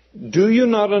 do you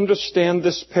not understand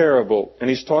this parable? And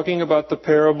he's talking about the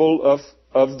parable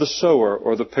of the sower,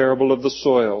 or the parable of the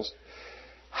soils.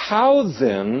 How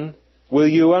then will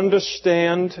you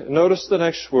understand, notice the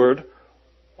next word,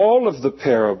 all of the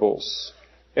parables?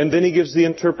 And then he gives the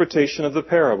interpretation of the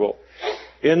parable.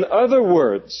 In other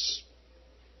words,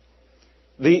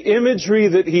 the imagery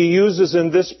that he uses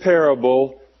in this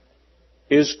parable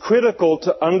is critical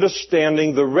to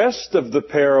understanding the rest of the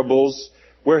parables,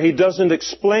 where he doesn't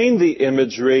explain the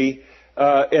imagery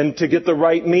and to get the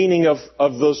right meaning of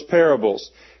those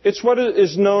parables. It's what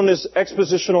is known as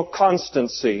expositional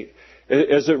constancy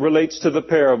as it relates to the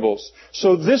parables.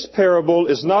 So this parable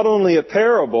is not only a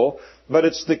parable, but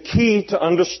it's the key to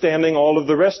understanding all of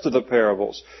the rest of the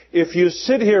parables. If you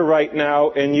sit here right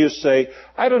now and you say,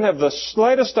 I don't have the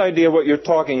slightest idea what you're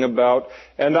talking about,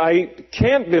 and I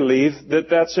can't believe that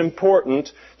that's important,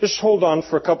 just hold on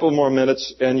for a couple more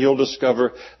minutes and you'll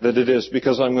discover that it is,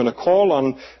 because I'm going to call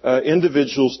on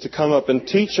individuals to come up and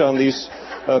teach on these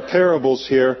parables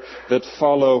here that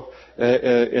follow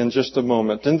in just a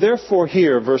moment. And therefore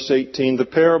here, verse 18, the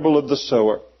parable of the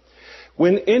sower.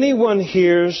 When anyone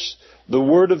hears the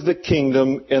word of the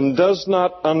kingdom and does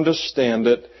not understand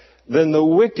it, then the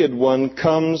wicked one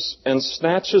comes and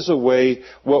snatches away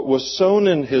what was sown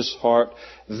in his heart.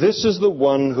 This is the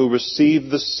one who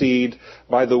received the seed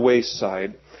by the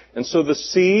wayside. And so the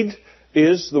seed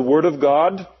is the word of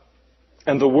God,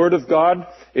 and the word of God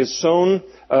is sown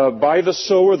by the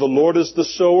sower. The Lord is the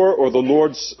sower, or the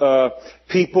Lord's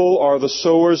people are the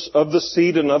sowers of the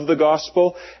seed and of the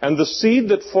gospel. And the seed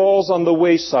that falls on the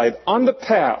wayside, on the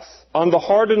path, on the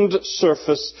hardened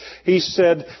surface, he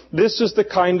said, this is the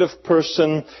kind of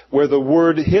person where the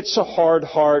word hits a hard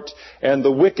heart, and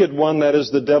the wicked one, that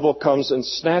is the devil, comes and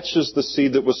snatches the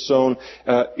seed that was sown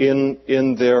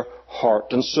in their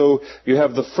heart. And so you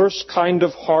have the first kind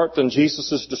of heart, and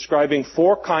Jesus is describing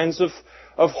four kinds of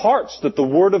hearts that the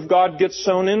Word of God gets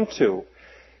sown into.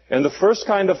 And the first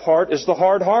kind of heart is the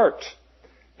hard heart.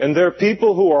 And there are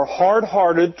people who are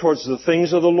hard-hearted towards the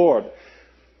things of the Lord.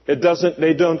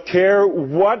 They don't care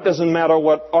what, doesn't matter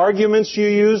what arguments you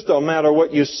use, no matter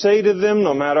what you say to them,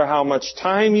 no matter how much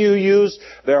time you use,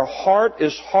 their heart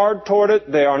is hard toward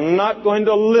it. They are not going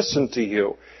to listen to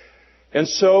you. And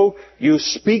so you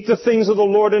speak the things of the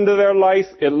Lord into their life.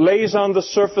 It lays on the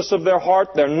surface of their heart.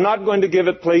 They're not going to give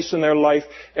it place in their life.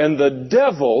 And the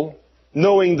devil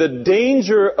knowing the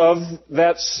danger of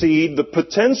that seed, the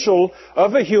potential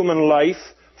of a human life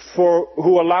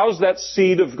who allows that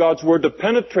seed of God's Word to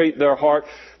penetrate their heart,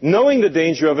 knowing the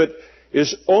danger of it,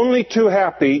 is only too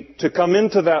happy to come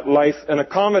into that life and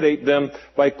accommodate them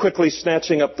by quickly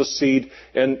snatching up the seed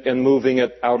and moving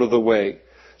it out of the way.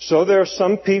 So there are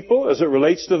some people, as it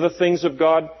relates to the things of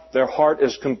God, their heart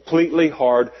is completely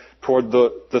hard toward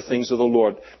the things of the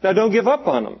Lord. Now don't give up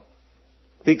on them,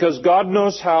 because God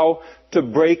knows how to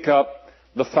break up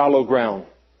the fallow ground,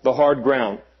 the hard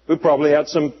ground. We probably had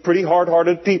some pretty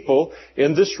hard-hearted people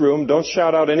in this room. Don't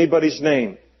shout out anybody's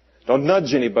name. Don't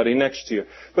nudge anybody next to you.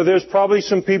 But there's probably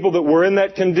some people that were in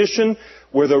that condition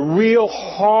with a real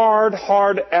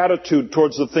hard attitude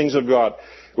towards the things of God,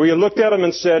 where you looked at them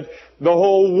and said, the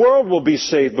whole world will be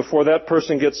saved before that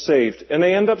person gets saved. And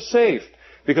they end up saved,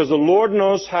 because the Lord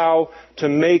knows how to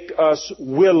make us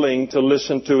willing to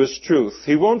listen to His truth.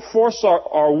 He won't force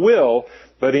our will,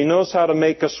 but He knows how to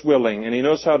make us willing, and He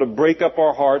knows how to break up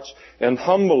our hearts and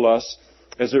humble us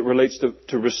as it relates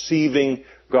to receiving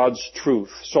God's truth.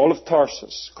 Saul of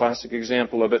Tarsus, classic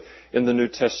example of it in the New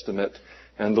Testament.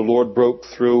 And the Lord broke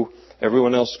through.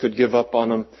 Everyone else could give up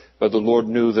on him, but the Lord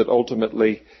knew that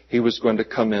ultimately He was going to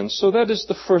come in. So that is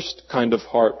the first kind of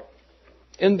heart.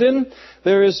 And then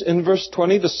there is, in verse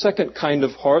 20, the second kind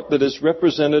of heart that is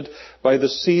represented by the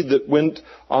seed that went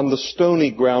on the stony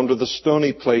ground or the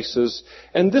stony places.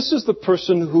 And this is the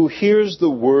person who hears the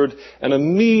word and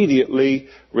immediately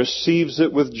receives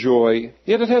it with joy.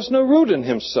 Yet it has no root in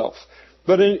himself,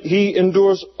 but he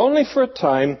endures only for a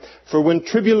time, for when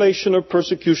tribulation or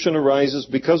persecution arises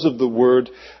because of the word,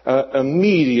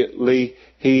 immediately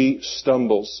he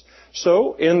stumbles.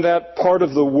 So in that part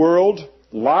of the world,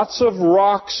 lots of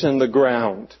rocks in the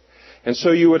ground. And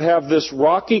so you would have this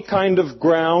rocky kind of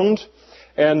ground,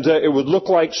 and it would look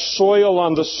like soil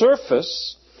on the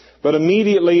surface, but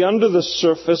immediately under the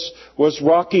surface was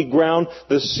rocky ground.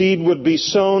 The seed would be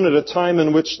sown at a time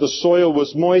in which the soil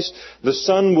was moist. The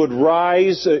sun would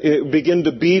rise, it would begin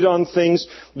to beat on things.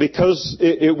 Because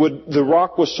the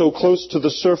rock was so close to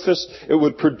the surface, it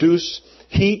would produce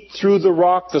heat through the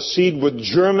rock. The seed would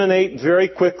germinate very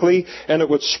quickly, and it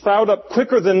would sprout up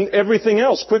quicker than everything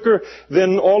else, quicker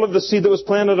than all of the seed that was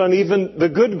planted on even the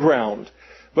good ground.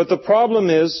 But the problem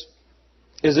is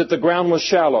that the ground was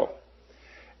shallow.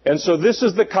 And so this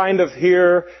is the kind of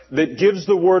hearer that gives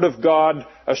the Word of God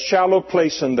a shallow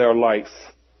place in their life.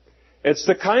 It's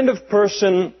the kind of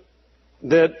person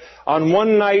that on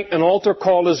one night an altar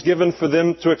call is given for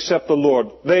them to accept the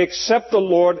Lord. They accept the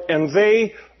Lord and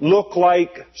they look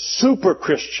like super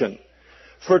Christian.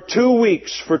 For 2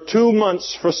 weeks, for 2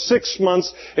 months, for 6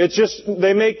 months,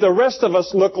 they make the rest of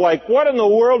us look like, what in the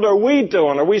world are we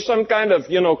doing? Are we some kind of,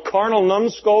 carnal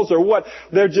numbskulls or what?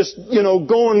 They're just,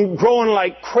 growing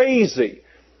like crazy.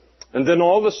 And then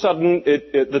all of a sudden,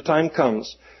 the time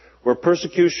comes where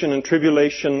persecution and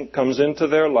tribulation comes into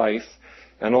their life,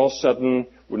 and all of a sudden,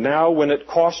 now when it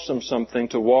costs them something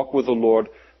to walk with the Lord,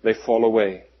 they fall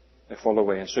away. They fall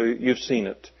away. And so you've seen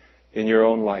it in your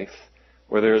own life,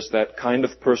 where there's that kind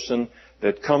of person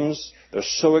that comes, they're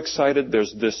so excited,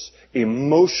 there's this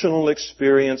emotional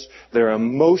experience, their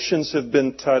emotions have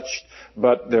been touched,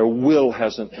 but their will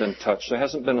hasn't been touched. There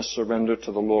hasn't been a surrender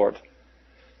to the Lord.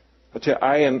 But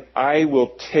I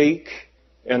will take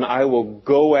and I will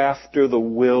go after the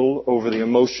will over the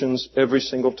emotions every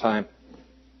single time.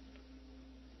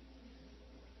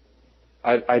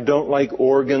 I don't like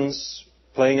organs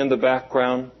playing in the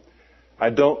background. I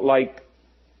don't like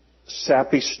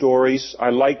sappy stories.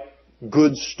 I like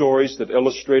good stories that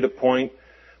illustrate a point,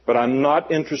 but I'm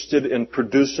not interested in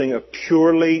producing a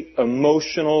purely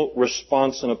emotional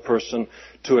response in a person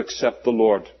to accept the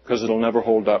Lord, because it'll never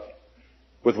hold up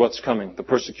with what's coming, the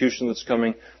persecution that's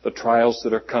coming, the trials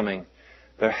that are coming.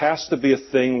 There has to be a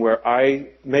thing where I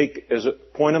make, as a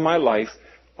point in my life,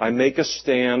 I make a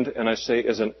stand and I say,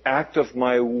 as an act of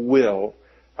my will,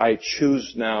 I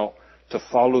choose now to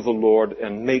follow the Lord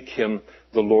and make Him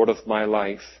the Lord of my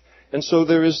life. And so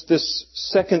there is this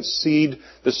second seed,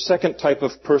 this second type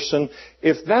of person.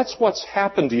 If that's what's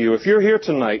happened to you, if you're here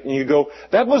tonight and you go,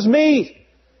 that was me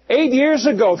 8 years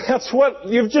ago, that's what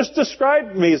you've just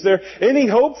described me. Is there any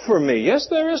hope for me? Yes,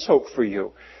 there is hope for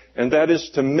you. And that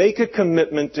is to make a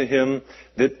commitment to Him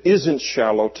that isn't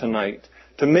shallow tonight.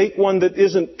 To make one that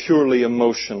isn't purely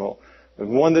emotional.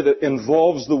 One that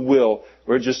involves the will,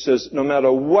 where it just says, no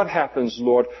matter what happens,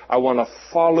 Lord, I want to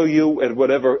follow You at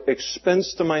whatever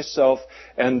expense to myself,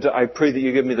 and I pray that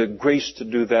You give me the grace to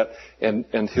do that,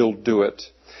 and He'll do it.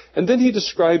 And then he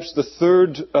describes the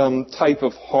third type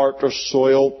of heart or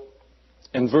soil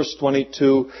in verse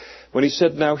 22, when he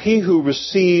said, now he who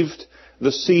received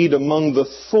the seed among the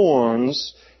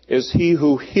thorns is he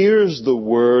who hears the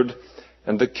word,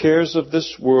 and the cares of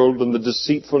this world and the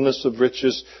deceitfulness of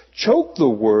riches choke the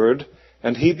word,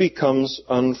 and he becomes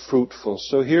unfruitful.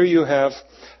 So here you have,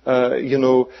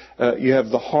 you have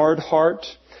the hard heart,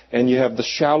 and you have the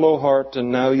shallow heart,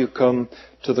 and now you come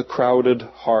to the crowded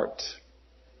heart.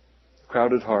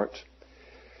 Crowded heart.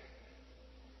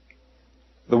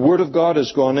 The Word of God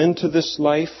has gone into this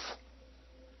life.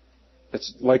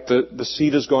 It's like the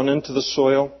seed has gone into the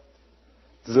soil.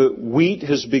 The wheat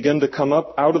has begun to come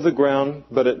up out of the ground,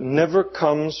 but it never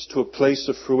comes to a place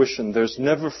of fruition. There's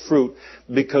never fruit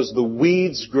because the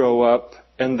weeds grow up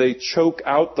and they choke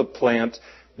out the plant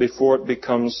before it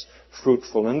becomes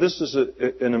fruitful. And this is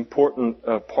an important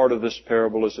part of this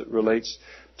parable as it relates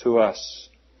to us.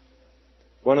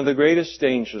 One of the greatest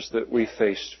dangers that we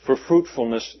face for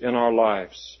fruitfulness in our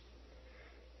lives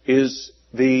is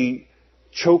the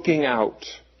choking out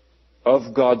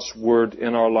of God's Word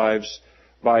in our lives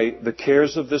by the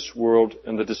cares of this world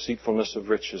and the deceitfulness of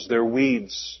riches. They're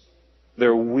weeds.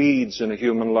 They're weeds in a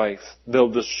human life. They'll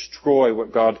destroy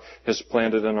what God has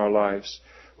planted in our lives.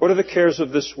 What are the cares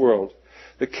of this world?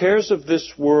 The cares of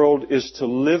this world is to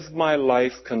live my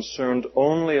life concerned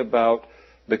only about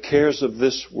the cares of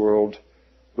this world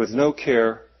with no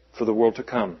care for the world to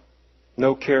come.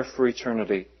 No care for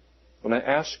eternity. When I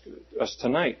ask us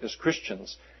tonight as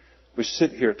Christians, we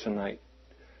sit here tonight,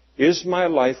 is my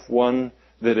life one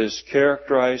that is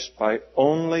characterized by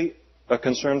only a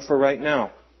concern for right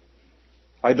now?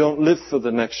 I don't live for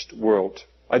the next world.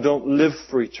 I don't live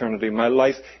for eternity. My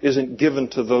life isn't given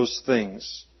to those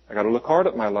things. I got to look hard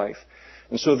at my life.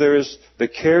 And so there is the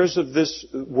cares of this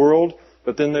world,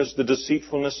 but then there's the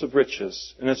deceitfulness of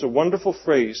riches. And it's a wonderful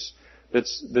phrase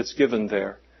that's given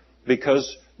there,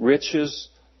 because riches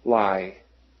lie.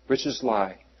 Riches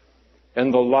lie.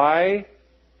 And the lie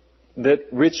that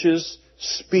riches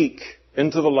speak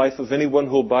into the life of anyone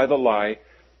who will buy the lie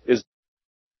is.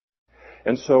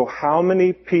 And so how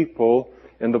many people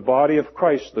in the body of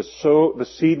Christ, the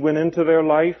seed went into their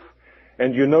life,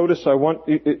 and you notice, I want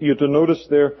you to notice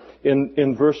there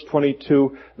in verse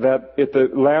 22 that at the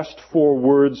last four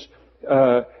words,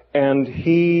 and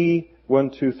he,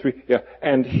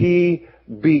 and he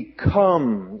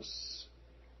becomes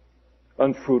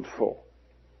unfruitful.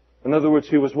 In other words,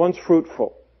 he was once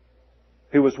fruitful.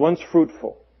 He was once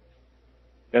fruitful.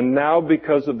 And now,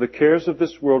 because of the cares of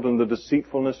this world and the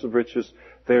deceitfulness of riches,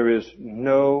 there is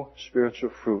no spiritual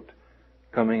fruit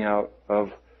coming out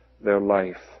of their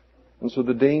life. And so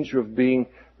the danger of being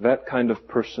that kind of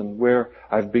person where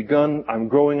I've begun, I'm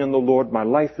growing in the Lord, my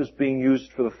life is being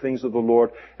used for the things of the Lord,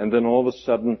 and then all of a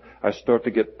sudden I start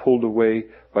to get pulled away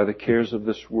by the cares of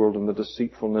this world and the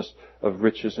deceitfulness of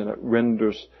riches, and it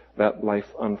renders that life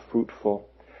unfruitful.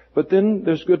 But then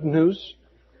there's good news.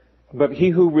 But he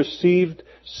who received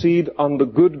seed on the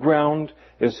good ground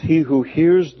is he who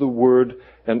hears the word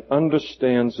and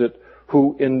understands it,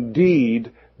 who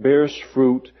indeed bears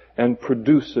fruit and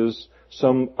produces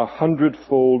some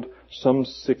 100-fold, some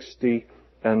 60,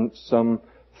 and some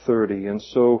 30. And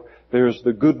so there's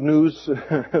the good news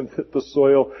that the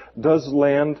soil does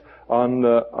land on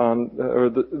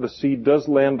the seed does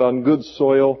land on good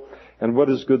soil. And what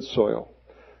is good soil?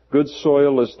 Good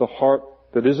soil is the heart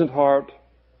that isn't hard,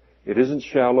 it isn't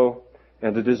shallow,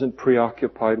 and it isn't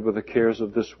preoccupied with the cares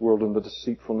of this world and the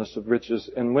deceitfulness of riches.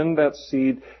 And when that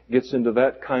seed gets into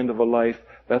that kind of a life,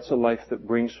 that's a life that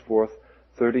brings forth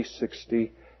 30,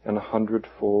 60, and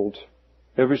 100-fold.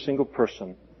 Every single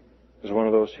person is one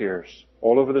of those hearers.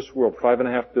 All over this world,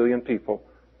 5.5 billion people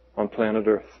on planet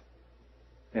Earth.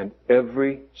 And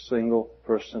every single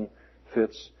person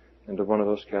fits into one of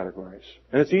those categories.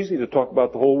 And it's easy to talk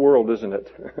about the whole world, isn't it?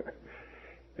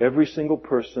 Every single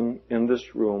person in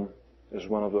this room is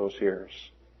one of those hearers.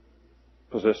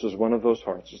 Possesses one of those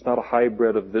hearts. It's not a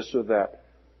hybrid of this or that.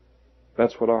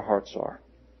 That's what our hearts are.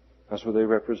 That's what they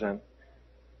represent.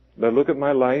 But I look at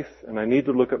my life, and I need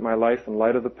to look at my life in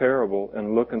light of the parable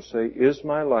and look and say, is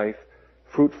my life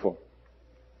fruitful?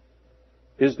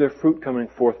 Is there fruit coming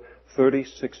forth 30,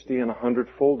 60, and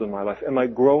 100-fold in my life? Am I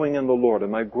growing in the Lord?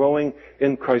 Am I growing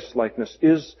in Christ-likeness?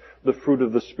 Is the fruit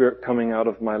of the Spirit coming out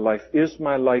of my life? Is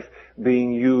my life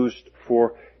being used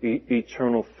for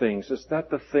eternal things? Is that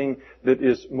the thing that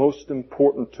is most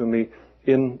important to me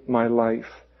in my life?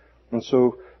 And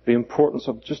so the importance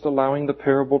of just allowing the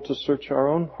parable to search our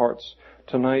own hearts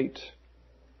tonight,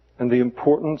 and the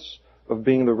importance of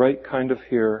being the right kind of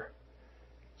hearer.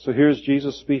 So here's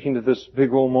Jesus speaking to this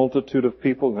big old multitude of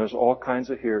people, and there's all kinds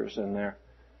of hearers in there.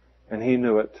 And He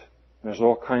knew it. There's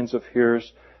all kinds of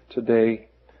hearers today.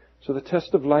 So the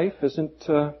test of life isn't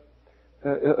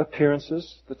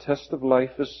appearances. The test of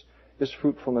life is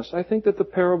fruitfulness. I think that the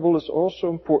parable is also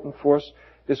important for us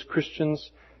as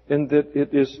Christians in that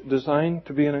it is designed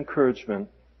to be an encouragement.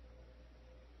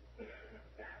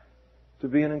 To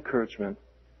be an encouragement.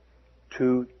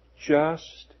 To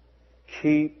just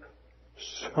keep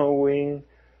sowing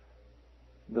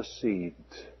the seed.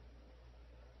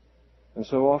 And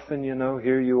so often,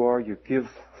 here you are, you give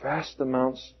vast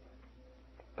amounts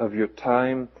of your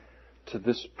time to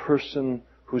this person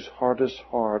whose heart is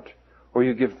hard. Or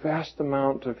you give vast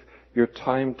amount of your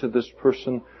time to this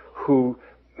person who,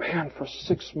 for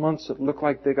 6 months it looked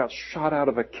like they got shot out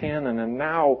of a cannon, and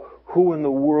now who in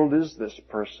the world is this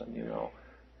person,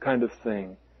 kind of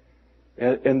thing.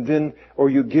 And then, or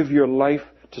you give your life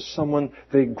to someone,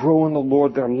 they grow in the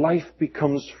Lord, their life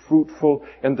becomes fruitful,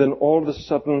 and then all of a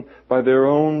sudden, by their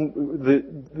own,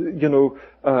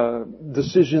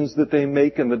 decisions that they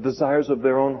make and the desires of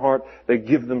their own heart, they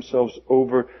give themselves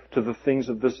over to the things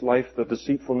of this life, the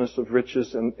deceitfulness of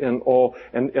riches and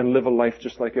live a life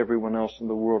just like everyone else in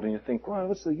the world. And you think, well,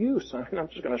 what's the use? I'm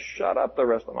just going to shut up the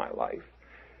rest of my life.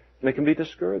 And it can be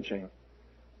discouraging.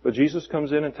 But Jesus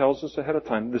comes in and tells us ahead of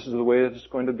time, this is the way it's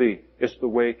going to be. It's the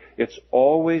way it's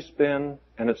always been,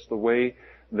 and it's the way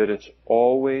that it's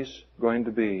always going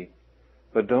to be.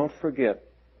 But don't forget,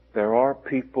 there are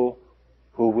people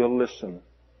who will listen,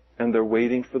 and they're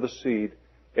waiting for the seed.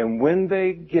 And when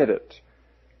they get it,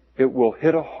 it will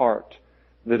hit a heart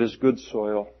that is good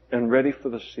soil and ready for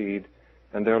the seed,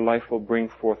 and their life will bring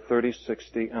forth 30,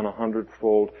 60, and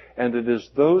 100-fold. And it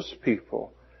is those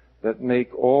people that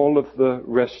make all of the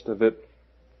rest of it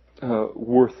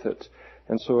worth it.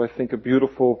 And so I think a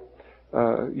beautiful,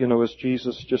 as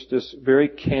Jesus just is very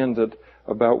candid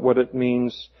about what it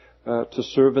means to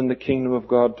serve in the kingdom of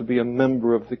God, to be a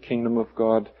member of the kingdom of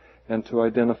God, and to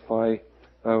identify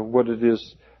what it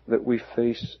is that we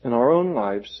face in our own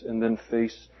lives and then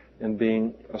face in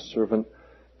being a servant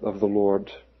of the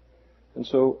Lord. And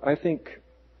so I think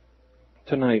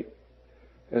tonight,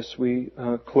 as we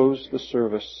close the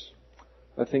service,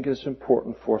 I think it's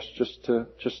important for us just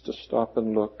to stop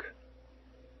and look.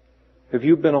 Have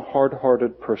you been a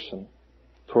hard-hearted person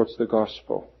towards the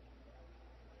gospel?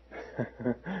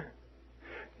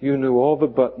 You knew all the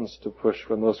buttons to push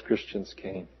when those Christians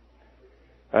came.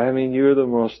 You're the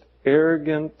most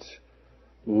arrogant,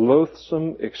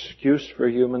 loathsome excuse for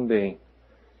a human being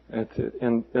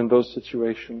in those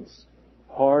situations.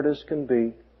 Hard as can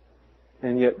be,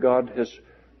 and yet God has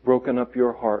broken up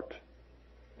your heart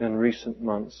in recent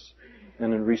months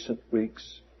and in recent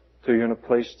weeks, till you're in a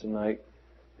place tonight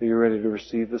that you're ready to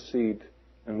receive the seed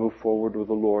and move forward with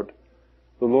the Lord.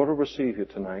 The Lord will receive you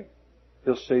tonight.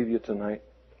 He'll save you tonight.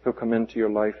 He'll come into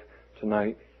your life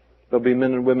tonight. There'll be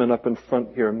men and women up in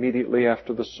front here immediately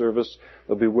after the service.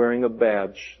 They'll be wearing a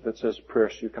badge that says prayer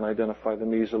so you can identify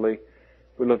them easily.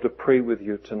 We'd love to pray with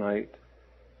you tonight.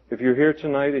 If you're here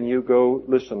tonight and you go,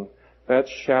 listen, that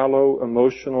shallow,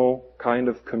 emotional kind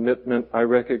of commitment, I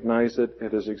recognize it.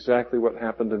 It is exactly what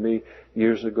happened to me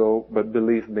years ago. But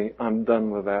believe me, I'm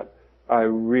done with that. I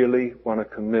really want to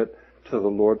commit to the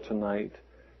Lord tonight.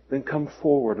 Then come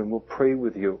forward and we'll pray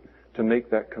with you to make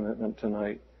that commitment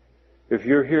tonight. If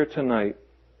you're here tonight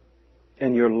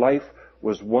and your life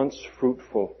was once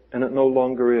fruitful and it no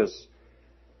longer is,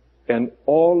 and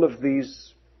all of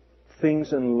these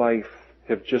things in life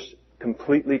have just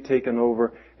completely taken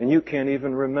over, and you can't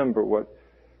even remember what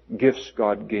gifts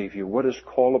God gave you, what His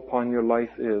call upon your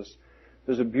life is.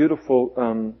 There's a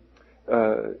beautiful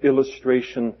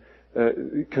illustration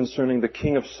concerning the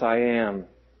king of Siam,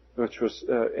 which was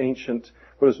ancient,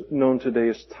 what is known today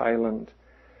as Thailand.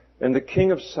 And the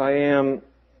king of Siam,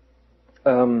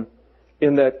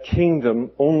 in that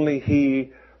kingdom, only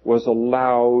he was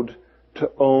allowed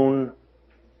to own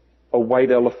a white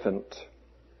elephant.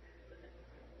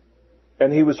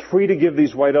 And he was free to give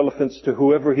these white elephants to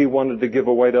whoever he wanted to give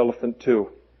a white elephant to.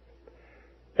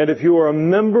 And if you were a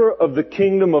member of the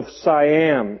kingdom of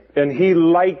Siam and he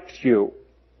liked you,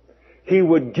 he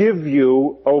would give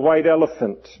you a white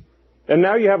elephant. And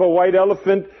now you have a white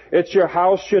elephant. It's your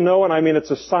house, and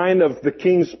it's a sign of the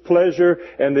king's pleasure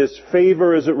and his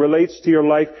favor as it relates to your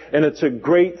life. And it's a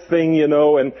great thing,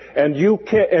 and you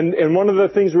can, and one of the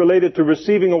things related to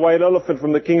receiving a white elephant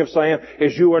from the king of Siam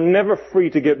is you are never free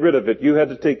to get rid of it. You had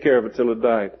to take care of it till it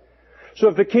died. So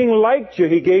if the king liked you,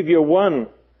 he gave you one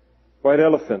white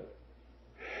elephant.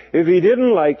 If he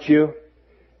didn't like you,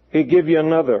 he'd give you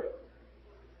another.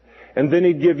 And then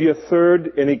he'd give you a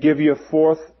third, and he'd give you a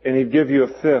fourth, and he'd give you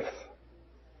a fifth.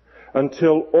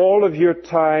 Until all of your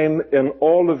time and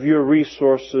all of your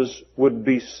resources would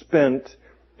be spent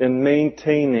in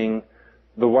maintaining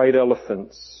the white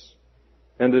elephants.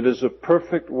 And it is a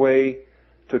perfect way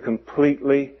to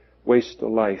completely waste a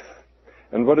life.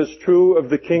 And what is true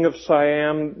of the king of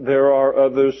Siam, there are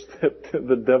others that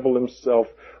the devil himself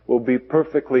will be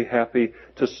perfectly happy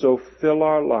to so fill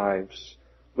our lives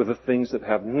with the things that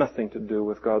have nothing to do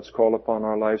with God's call upon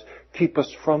our lives, keep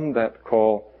us from that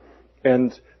call,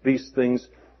 and these things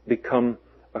become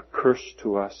a curse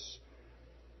to us.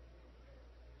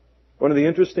 One of the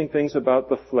interesting things about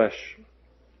the flesh,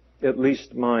 at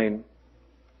least mine,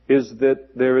 is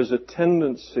that there is a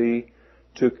tendency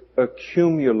to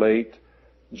accumulate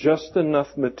just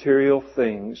enough material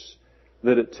things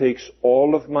that it takes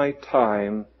all of my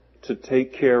time to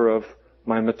take care of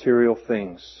my material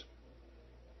things.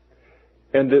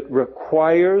 And it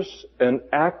requires an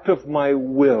act of my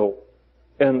will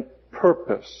and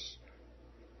purpose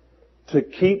to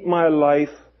keep my life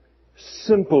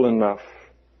simple enough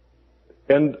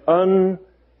and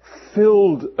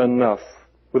unfilled enough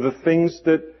with the things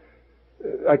that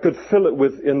I could fill it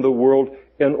with in the world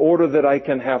in order that I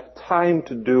can have time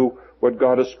to do what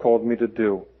God has called me to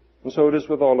do. And so it is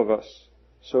with all of us.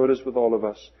 So it is with all of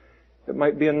us. It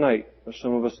might be a night where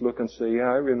some of us look and say, yeah,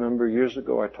 I remember years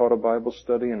ago I taught a Bible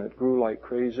study and it grew like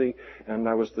crazy and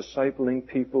I was discipling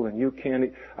people and you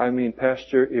can't...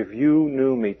 Pastor, if you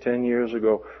knew me 10 years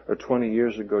ago or 20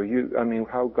 years ago,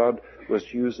 how God was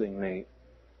using me.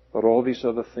 But all these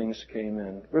other things came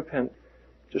in. Repent.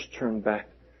 Just turn back.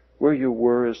 Where you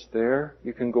were is there.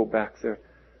 You can go back there.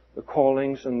 The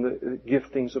callings and the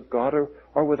giftings of God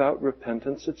are without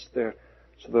repentance. It's there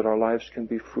so that our lives can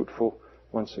be fruitful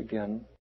once again.